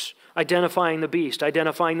 identifications, identifying the beast,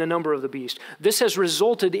 identifying the number of the beast. This has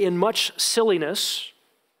resulted in much silliness.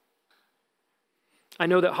 I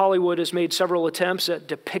know that Hollywood has made several attempts at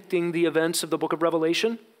depicting the events of the book of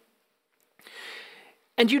Revelation.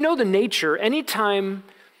 And you know the nature. Anytime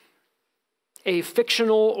a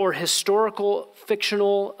fictional or historical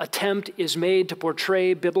fictional attempt is made to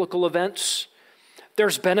portray biblical events,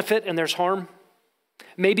 there's benefit and there's harm.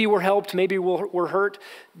 Maybe we're helped, maybe we're hurt.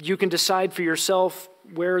 You can decide for yourself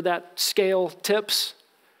where that scale tips.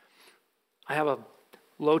 I have a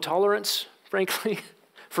low tolerance, frankly,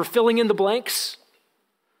 for filling in the blanks.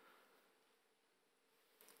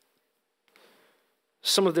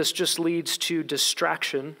 Some of this just leads to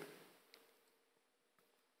distraction.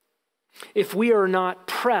 If we are not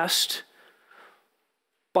pressed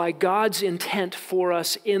by God's intent for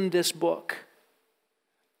us in this book,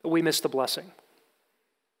 we miss the blessing.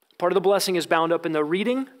 Part of the blessing is bound up in the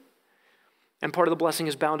reading, and part of the blessing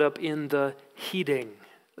is bound up in the heeding.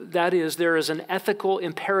 That is, there is an ethical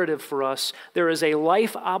imperative for us. There is a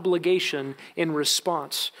life obligation in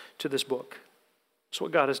response to this book. It's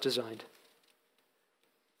what God has designed.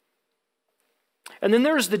 And then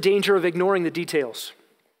there's the danger of ignoring the details.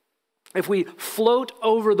 If we float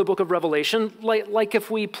over the book of Revelation, like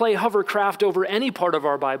if we play hovercraft over any part of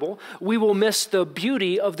our Bible, we will miss the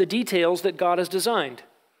beauty of the details that God has designed.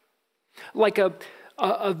 Like a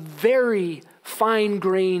very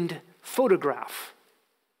fine-grained photograph.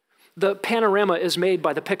 The panorama is made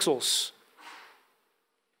by the pixels.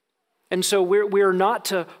 And so we're not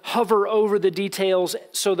to hover over the details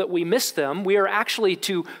so that we miss them. We are actually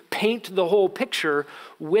to paint the whole picture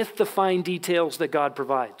with the fine details that God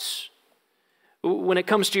provides. When it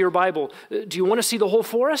comes to your Bible, do you want to see the whole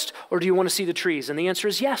forest or do you want to see the trees? And the answer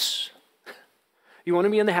is yes. You want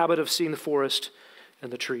to be in the habit of seeing the forest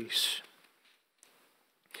and the trees.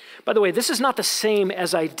 By the way, this is not the same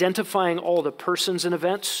as identifying all the persons and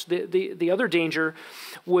events. The other danger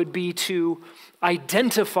would be to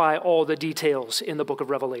identify all the details in the book of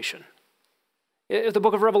Revelation. If the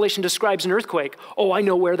book of Revelation describes an earthquake, oh, I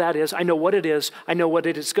know where that is, I know what it is, I know what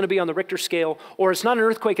it is going to be on the Richter scale, or it's not an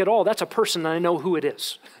earthquake at all, that's a person and I know who it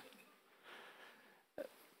is.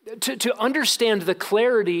 To understand the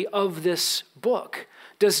clarity of this book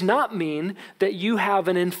does not mean that you have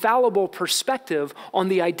an infallible perspective on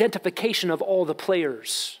the identification of all the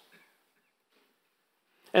players.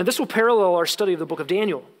 And this will parallel our study of the book of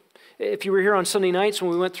Daniel. If you were here on Sunday nights when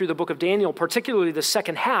we went through the book of Daniel, particularly the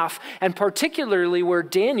second half, and particularly where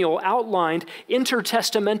Daniel outlined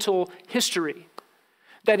intertestamental history,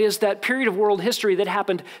 that is, that period of world history that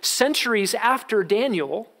happened centuries after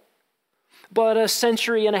Daniel, but a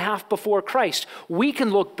century and a half before Christ. We can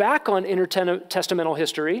look back on intertestamental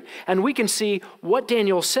history and we can see what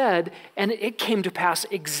Daniel said, and it came to pass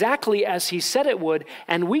exactly as he said it would,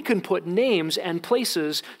 and we can put names and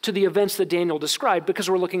places to the events that Daniel described because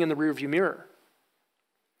we're looking in the rearview mirror.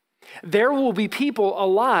 There will be people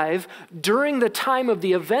alive during the time of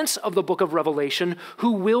the events of the book of Revelation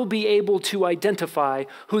who will be able to identify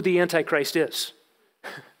who the Antichrist is.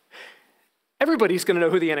 Everybody's going to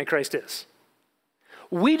know who the Antichrist is.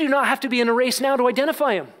 We do not have to be in a race now to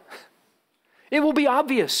identify him. It will be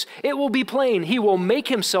obvious. It will be plain. He will make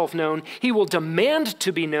himself known. He will demand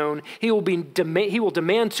to be known. He will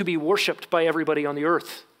demand to be worshiped by everybody on the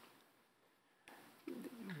earth.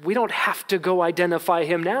 We don't have to go identify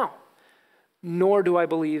him now, nor do I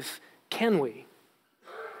believe can we.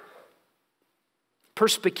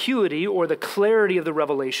 Perspicuity, or the clarity of the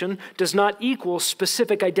revelation, does not equal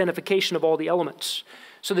specific identification of all the elements.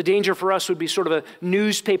 So the danger for us would be sort of a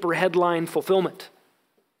newspaper headline fulfillment.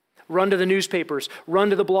 Run to the newspapers,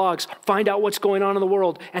 run to the blogs, find out what's going on in the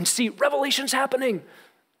world, and see revelation's happening.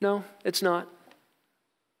 No, it's not.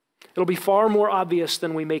 It'll be far more obvious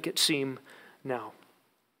than we make it seem now.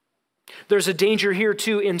 There's a danger here,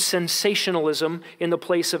 too, in sensationalism in the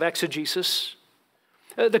place of exegesis.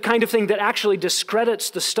 The kind of thing that actually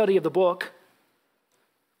discredits the study of the book.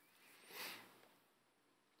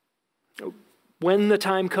 When the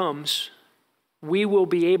time comes, we will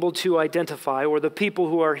be able to identify, or the people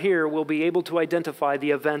who are here will be able to identify the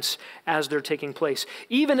events as they're taking place.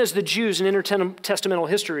 Even as the Jews in intertestamental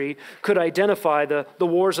history could identify the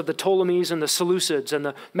wars of the Ptolemies and the Seleucids and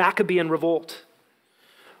the Maccabean revolt.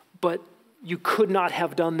 But you could not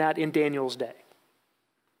have done that in Daniel's day.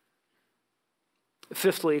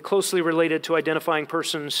 Fifthly, closely related to identifying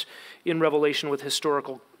persons in Revelation with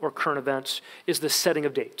historical or current events is the setting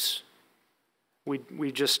of dates.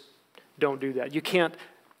 We just don't do that. You can't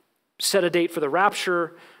set a date for the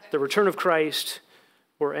rapture, the return of Christ,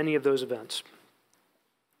 or any of those events.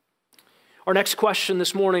 Our next question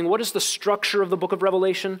this morning, what is the structure of the book of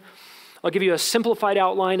Revelation? I'll give you a simplified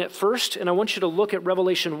outline at first, and I want you to look at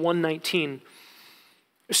Revelation 1:19.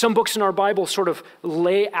 Some books in our Bible sort of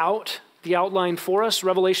lay out the outline for us.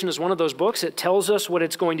 Revelation is one of those books. It tells us what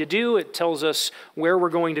it's going to do. It tells us where we're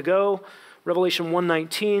going to go. Revelation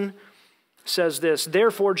 1:19 says this,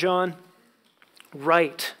 "Therefore, John,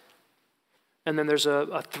 write." And then there's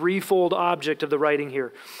a threefold object of the writing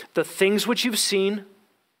here. "The things which you've seen,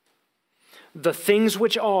 the things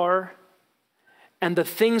which are, and the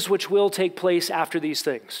things which will take place after these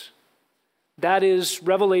things." That is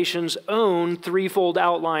Revelation's own threefold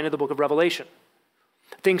outline of the book of Revelation.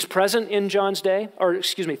 Things present in John's day,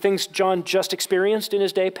 things John just experienced in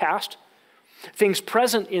his day past, things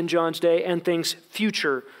present in John's day, and things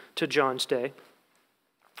future to John's day.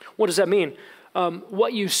 What does that mean?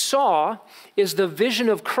 What you saw is the vision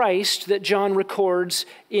of Christ that John records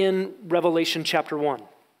in Revelation chapter 1.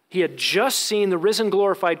 He had just seen the risen,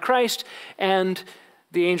 glorified Christ, and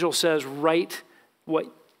the angel says, write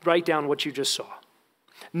down what you just saw.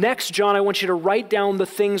 Next, John, I want you to write down the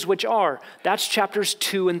things which are. That's chapters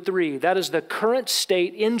 2 and 3. That is the current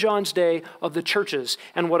state in John's day of the churches.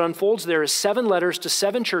 And what unfolds there is 7 letters to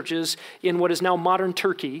 7 churches in what is now modern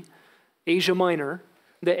Turkey, Asia Minor,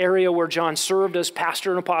 the area where John served as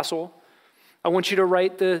pastor and apostle. I want you to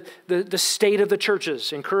write the state of the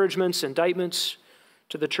churches, encouragements, indictments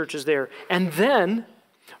to the churches there. And then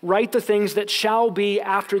write the things that shall be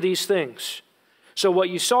after these things. So what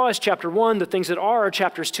you saw is chapter 1, the things that are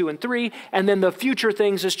chapters 2 and 3, and then the future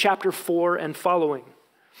things is chapter 4 and following.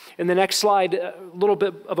 In the next slide, a little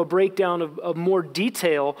bit of a breakdown of more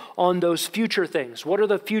detail on those future things. What are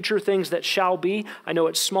the future things that shall be? I know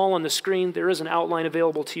it's small on the screen. There is an outline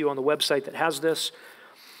available to you on the website that has this.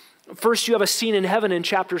 First, you have a scene in heaven in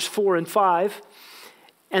chapters 4 and 5.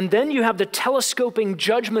 And then you have the telescoping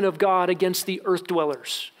judgment of God against the earth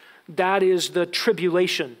dwellers. That is the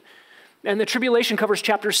tribulation. And the tribulation covers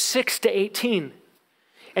chapters 6 to 18.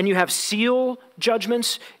 And you have seal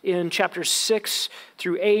judgments in chapters 6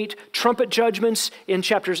 through 8, trumpet judgments in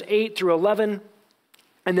chapters 8 through 11,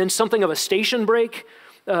 and then something of a station break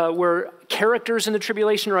where characters in the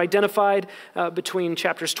tribulation are identified between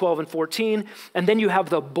chapters 12 and 14. And then you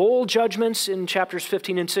have the bowl judgments in chapters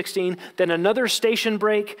 15 and 16. Then another station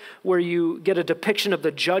break where you get a depiction of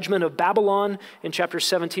the judgment of Babylon in chapters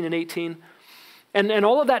 17 and 18. And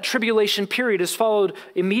all of that tribulation period is followed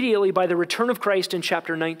immediately by the return of Christ in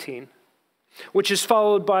chapter 19, which is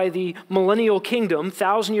followed by the millennial kingdom,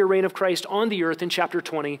 1,000-year reign of Christ on the earth in chapter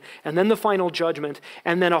 20, and then the final judgment,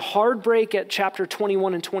 and then a hard break at chapter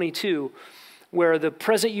 21 and 22, where the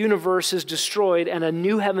present universe is destroyed and a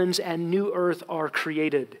new heavens and new earth are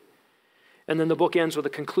created. And then the book ends with a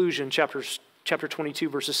conclusion, chapter 22,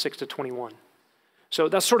 verses 6 to 21. So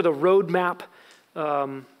that's sort of the roadmap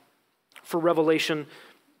for Revelation.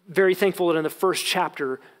 Very thankful that in the first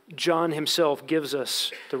chapter, John himself gives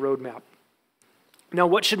us the roadmap. Now,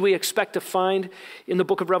 what should we expect to find in the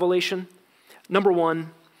book of Revelation? Number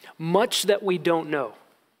one, much that we don't know.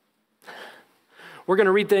 We're going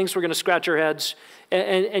to read things, we're going to scratch our heads,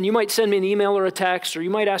 and you might send me an email or a text, or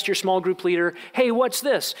you might ask your small group leader, hey, what's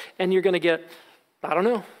this? And you're going to get, I don't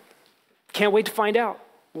know. Can't wait to find out.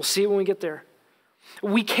 We'll see it when we get there.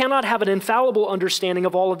 We cannot have an infallible understanding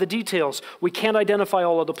of all of the details. We can't identify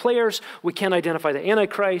all of the players. We can't identify the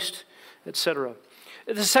Antichrist, etc.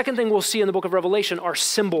 The second thing we'll see in the book of Revelation are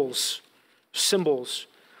symbols. Symbols.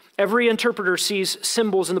 Every interpreter sees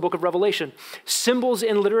symbols in the book of Revelation. Symbols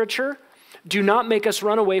in literature do not make us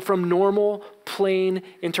run away from normal, plain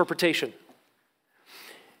interpretation.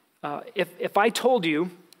 If I told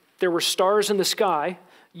you there were stars in the sky,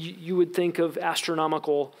 you would think of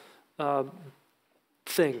astronomical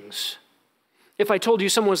things. If I told you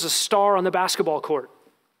someone was a star on the basketball court,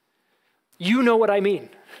 you know what I mean.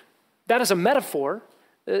 That is a metaphor,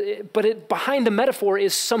 but behind the metaphor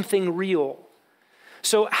is something real.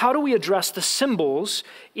 So how do we address the symbols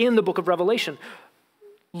in the book of Revelation?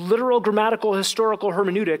 Literal, grammatical, historical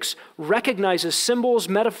hermeneutics recognizes symbols,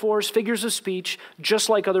 metaphors, figures of speech, just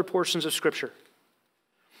like other portions of Scripture.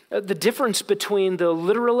 The difference between the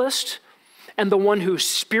literalist and the one who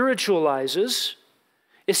spiritualizes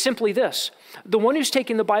is simply this. The one who's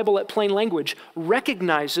taking the Bible at plain language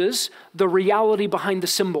recognizes the reality behind the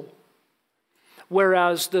symbol,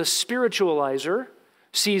 whereas the spiritualizer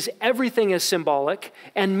sees everything as symbolic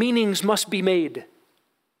and meanings must be made.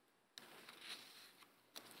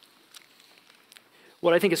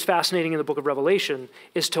 What I think is fascinating in the book of Revelation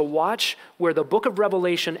is to watch where the book of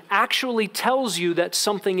Revelation actually tells you that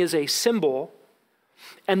something is a symbol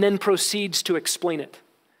and then proceeds to explain it.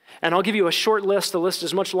 And I'll give you a short list. The list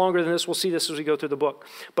is much longer than this. We'll see this as we go through the book.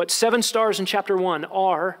 But 7 stars in chapter 1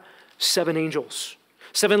 are 7 angels.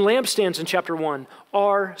 7 lampstands in chapter 1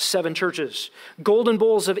 are 7 churches. Golden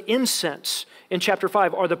bowls of incense in chapter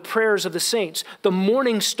 5 are the prayers of the saints. The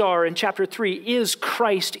morning star in chapter 3 is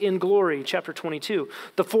Christ in glory, chapter 22.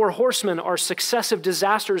 The 4 horsemen are successive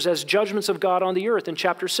disasters as judgments of God on the earth in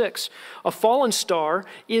chapter 6. A fallen star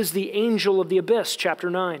is the angel of the abyss, chapter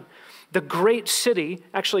 9. The great city,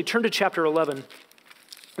 actually turn to chapter 11.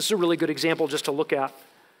 This is a really good example just to look at.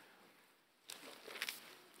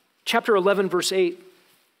 Chapter 11, verse 8.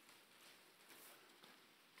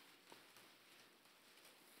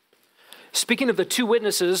 Speaking of the 2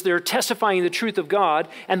 witnesses, they're testifying the truth of God,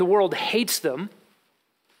 and the world hates them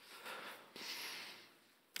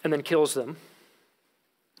and then kills them.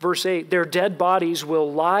 Verse 8, their dead bodies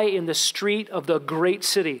will lie in the street of the great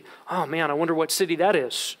city. Oh man, I wonder what city that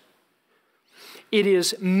is. It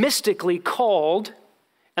is mystically called,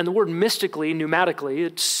 and the word mystically, pneumatically,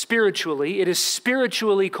 it's spiritually, it is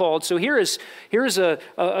spiritually called. So here's a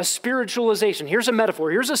spiritualization. Here's a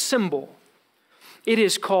metaphor. Here's a symbol. It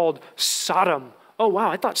is called Sodom. Oh,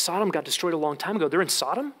 wow, I thought Sodom got destroyed a long time ago. They're in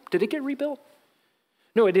Sodom? Did it get rebuilt?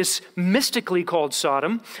 No, it is mystically called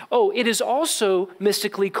Sodom. Oh, it is also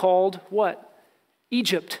mystically called what?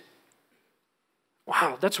 Egypt.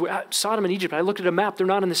 Wow, that's where Sodom and Egypt. I looked at a map. They're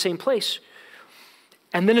not in the same place.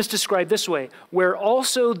 And then it's described this way, where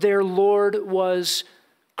also their Lord was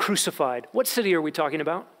crucified. What city are we talking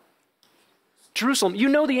about? Jerusalem. You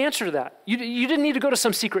know the answer to that. You didn't need to go to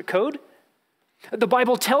some secret code. The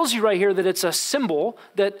Bible tells you right here that it's a symbol,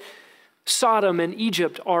 that Sodom and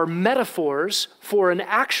Egypt are metaphors for an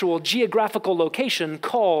actual geographical location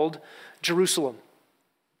called Jerusalem.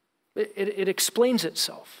 It explains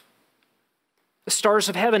itself. The stars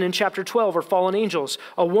of heaven in chapter 12 are fallen angels.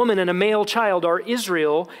 A woman and a male child are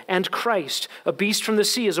Israel and Christ. A beast from the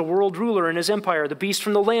sea is a world ruler and his empire. The beast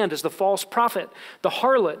from the land is the false prophet. The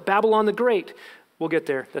harlot, Babylon the Great. We'll get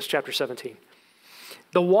there. That's chapter 17.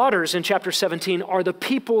 The waters in chapter 17 are the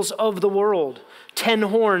peoples of the world. 10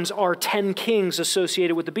 horns are 10 kings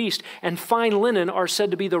associated with the beast, and fine linen are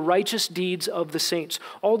said to be the righteous deeds of the saints.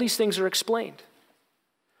 All these things are explained.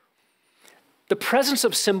 The presence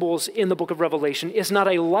of symbols in the book of Revelation is not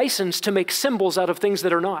a license to make symbols out of things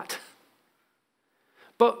that are not.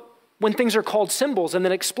 But when things are called symbols and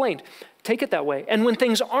then explained, take it that way. And when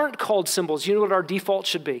things aren't called symbols, you know what our default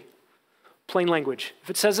should be? Plain language. If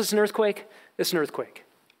it says it's an earthquake, it's an earthquake.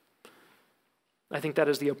 I think that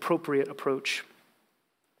is the appropriate approach.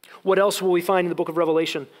 What else will we find in the book of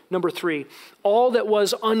Revelation? Number 3, all that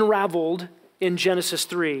was unraveled in Genesis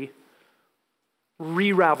 3,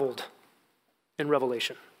 re-raveled in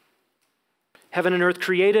Revelation. Heaven and earth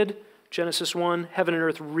created, Genesis 1, heaven and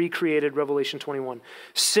earth recreated, Revelation 21.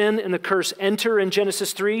 Sin and the curse enter in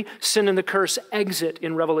Genesis 3, sin and the curse exit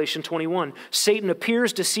in Revelation 21. Satan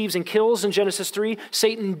appears, deceives, and kills in Genesis 3,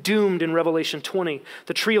 Satan doomed in Revelation 20.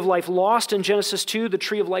 The tree of life lost in Genesis 2, the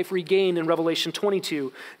tree of life regained in Revelation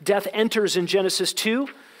 22. Death enters in Genesis 2,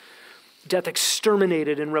 death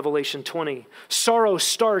exterminated in Revelation 20. Sorrow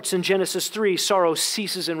starts in Genesis 3. Sorrow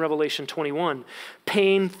ceases in Revelation 21.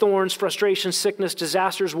 Pain, thorns, frustration, sickness,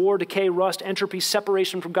 disasters, war, decay, rust, entropy,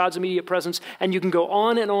 separation from God's immediate presence. And you can go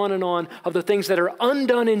on and on and on of the things that are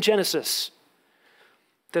undone in Genesis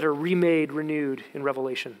that are remade, renewed in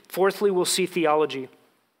Revelation. Fourthly, we'll see theology.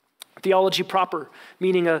 Theology proper,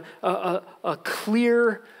 meaning a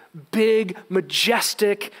clear, big,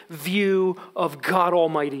 majestic view of God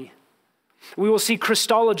Almighty. We will see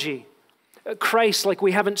Christology, Christ like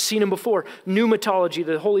we haven't seen him before. Pneumatology,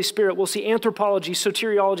 the Holy Spirit. We'll see anthropology,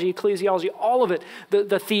 soteriology, ecclesiology, all of it.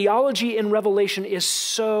 The theology in Revelation is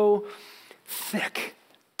so thick,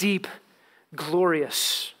 deep,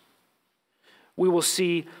 glorious. We will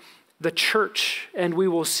see the church and we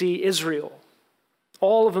will see Israel.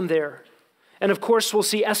 All of them there. And of course, we'll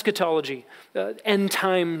see eschatology, end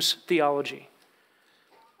times theology.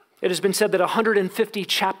 It has been said that 150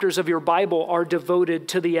 chapters of your Bible are devoted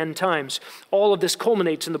to the end times. All of this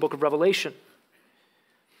culminates in the book of Revelation.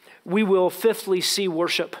 We will fifthly see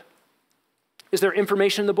worship. Is there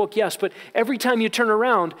information in the book? Yes, but every time you turn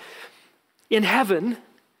around, in heaven,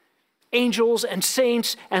 angels and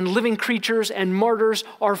saints and living creatures and martyrs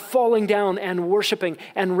are falling down and worshiping,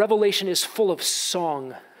 and Revelation is full of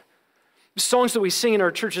song. Songs that we sing in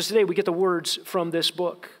our churches today, we get the words from this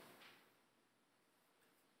book.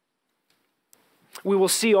 We will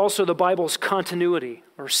see also the Bible's continuity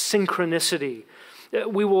or synchronicity.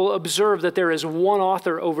 We will observe that there is one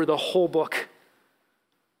author over the whole book.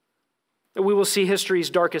 We will see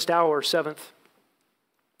history's darkest hour, 7th.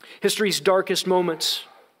 History's darkest moments.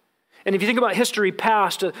 And if you think about history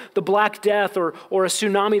past, the Black Death or a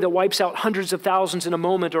tsunami that wipes out hundreds of thousands in a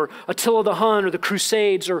moment, or Attila the Hun or the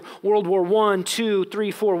Crusades or World War I, II, III,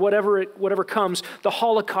 IV, whatever comes, the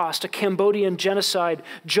Holocaust, a Cambodian genocide,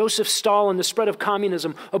 Joseph Stalin, the spread of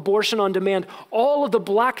communism, abortion on demand, all of the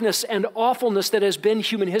blackness and awfulness that has been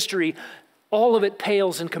human history, all of it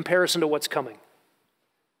pales in comparison to what's coming.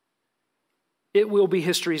 It will be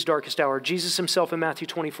history's darkest hour. Jesus himself in Matthew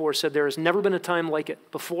 24 said, there has never been a time like it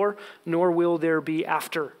before, nor will there be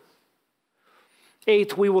after.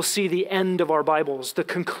 Eighth, we will see the end of our Bibles, the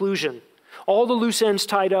conclusion. All the loose ends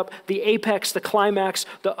tied up, the apex, the climax,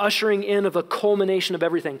 the ushering in of the culmination of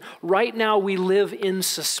everything. Right now we live in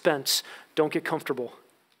suspense. Don't get comfortable.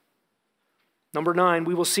 Number 9,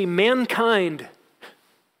 we will see mankind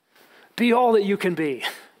be all that you can be.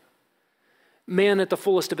 Man at the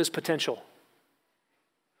fullest of his potential.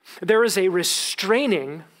 There is a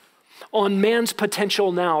restraining on man's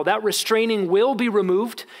potential now. That restraining will be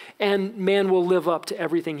removed, and man will live up to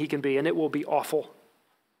everything he can be, and it will be awful.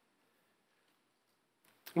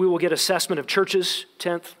 We will get assessment of churches,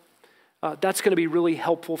 10th. That's going to be really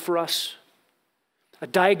helpful for us. A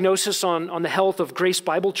diagnosis on the health of Grace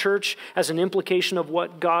Bible Church as an implication of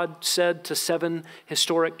what God said to 7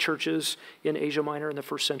 historic churches in Asia Minor in the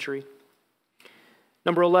first century.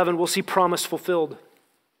 Number 11, we'll see promise fulfilled.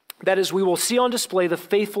 That is, we will see on display the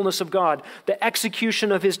faithfulness of God, the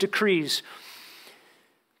execution of his decrees,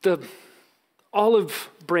 the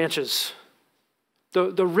olive branches,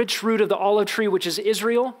 the rich root of the olive tree, which is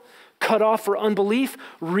Israel, cut off for unbelief,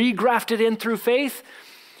 regrafted in through faith.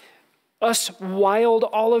 Us wild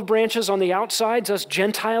olive branches on the outsides, us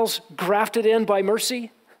Gentiles grafted in by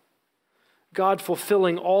mercy. God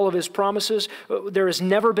fulfilling all of his promises. There has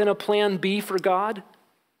never been a plan B for God.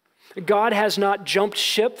 God has not jumped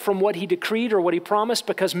ship from what he decreed or what he promised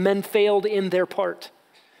because men failed in their part.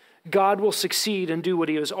 God will succeed and do what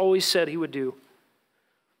he has always said he would do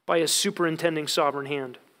by his superintending sovereign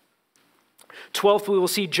hand. 12th, we will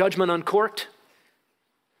see judgment uncorked.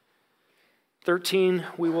 13,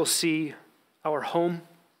 we will see our home.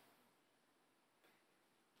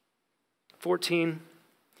 14,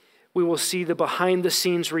 we will see the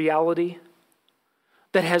behind-the-scenes reality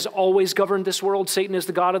that has always governed this world. Satan is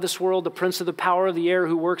the god of this world, the prince of the power of the air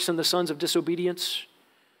who works in the sons of disobedience.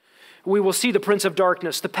 We will see the prince of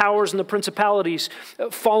darkness, the powers and the principalities,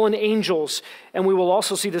 fallen angels, and we will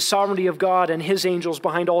also see the sovereignty of God and his angels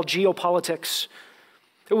behind all geopolitics.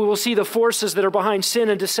 We will see the forces that are behind sin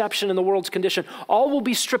and deception in the world's condition. All will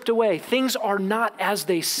be stripped away. Things are not as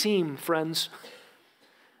they seem, friends.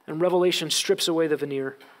 And Revelation strips away the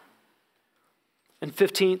veneer. And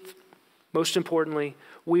 15th, most importantly,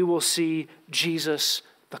 we will see Jesus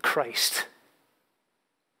the Christ.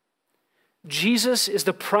 Jesus is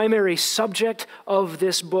the primary subject of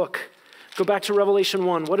this book. Go back to Revelation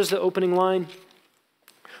 1. What is the opening line?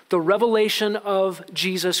 The revelation of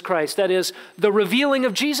Jesus Christ. That is, the revealing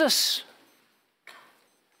of Jesus.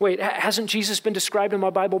 Wait, hasn't Jesus been described in my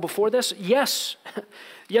Bible before this? Yes.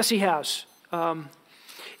 Yes, he has.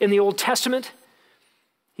 In the Old Testament,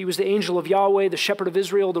 he was the angel of Yahweh, the shepherd of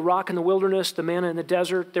Israel, the rock in the wilderness, the manna in the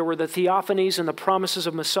desert. There were the theophanies and the promises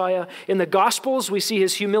of Messiah. In the Gospels, we see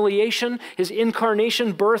his humiliation, his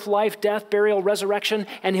incarnation, birth, life, death, burial, resurrection,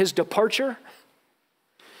 and his departure.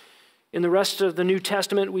 In the rest of the New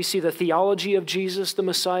Testament, we see the theology of Jesus, the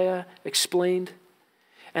Messiah, explained.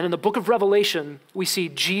 And in the book of Revelation, we see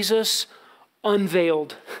Jesus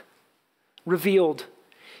unveiled, revealed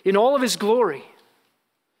in all of his glory.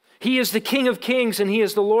 He is the King of Kings and he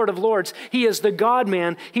is the Lord of Lords. He is the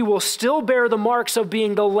God-man. He will still bear the marks of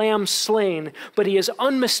being the Lamb slain, but he is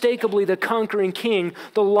unmistakably the conquering King,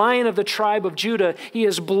 the Lion of the tribe of Judah. He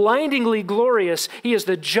is blindingly glorious. He is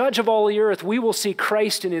the judge of all the earth. We will see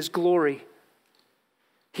Christ in his glory.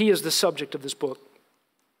 He is the subject of this book.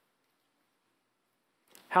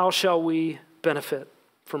 How shall we benefit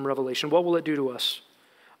from Revelation? What will it do to us?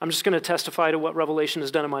 I'm just going to testify to what Revelation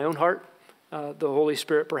has done in my own heart. The Holy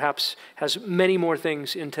Spirit perhaps has many more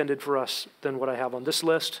things intended for us than what I have on this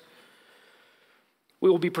list. We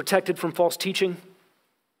will be protected from false teaching.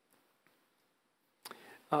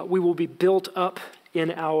 We will be built up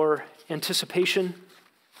in our anticipation.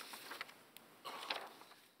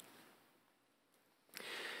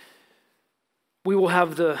 We will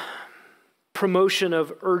have the promotion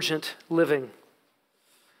of urgent living.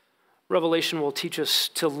 Revelation will teach us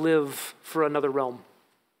to live for another realm.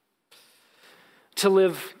 To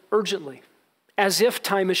live urgently, as if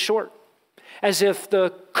time is short, as if the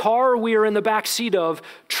car we are in the back seat of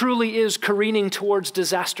truly is careening towards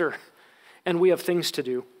disaster, and we have things to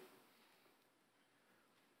do.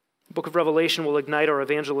 The book of Revelation will ignite our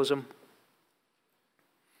evangelism.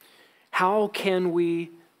 How can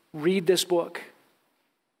we read this book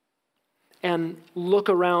and look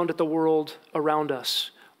around at the world around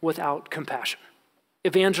us without compassion?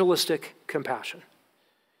 Evangelistic compassion.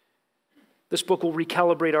 This book will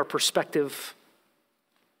recalibrate our perspective.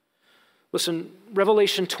 Listen,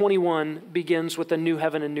 Revelation 21 begins with a new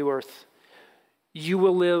heaven and new earth. You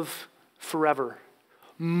will live forever.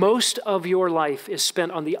 Most of your life is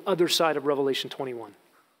spent on the other side of Revelation 21.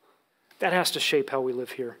 That has to shape how we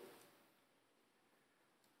live here.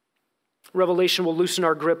 Revelation will loosen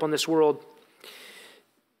our grip on this world.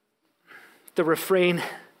 The refrain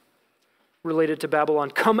related to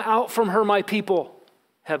Babylon, "Come out from her, my people,"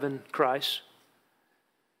 heaven cries.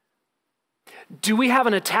 Do we have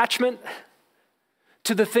an attachment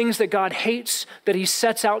to the things that God hates, that he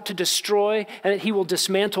sets out to destroy, and that he will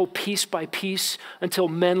dismantle piece by piece until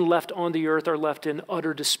men left on the earth are left in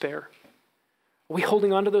utter despair? Are we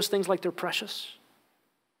holding on to those things like they're precious?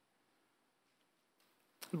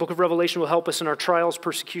 The book of Revelation will help us in our trials,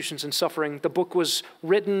 persecutions, and suffering. The book was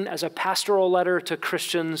written as a pastoral letter to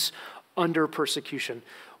Christians under persecution.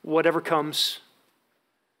 Whatever comes,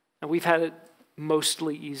 and we've had it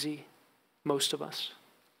mostly easy, most of us.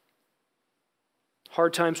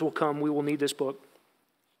 Hard times will come. We will need this book.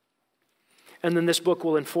 And then this book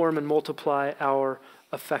will inform and multiply our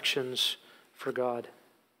affections for God.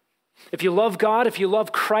 If you love God, if you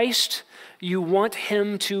love Christ, you want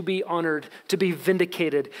him to be honored, to be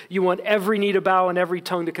vindicated. You want every knee to bow and every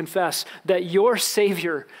tongue to confess that your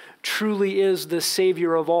Savior truly is the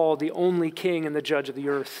Savior of all, the only King and the Judge of the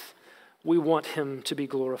earth. We want him to be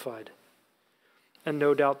glorified. And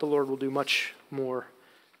no doubt the Lord will do much more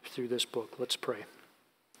through this book. Let's pray.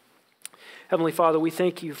 Heavenly Father, we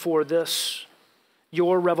thank you for this,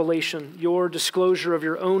 your revelation, your disclosure of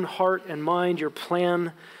your own heart and mind, your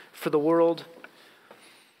plan for the world.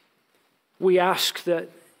 We ask that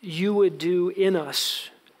you would do in us,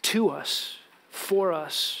 to us, for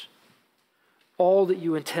us, all that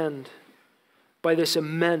you intend by this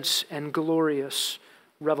immense and glorious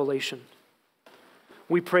revelation.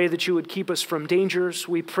 We pray that you would keep us from dangers.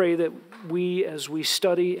 We pray that we, as we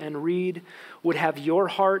study and read, would have your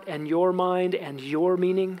heart and your mind and your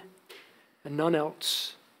meaning and none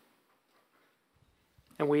else.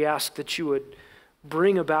 And we ask that you would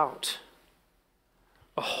bring about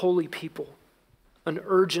a holy people, an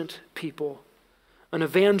urgent people, an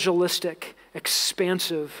evangelistic,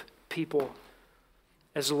 expansive people,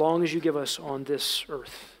 as long as you give us on this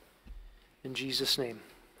earth. In Jesus' name.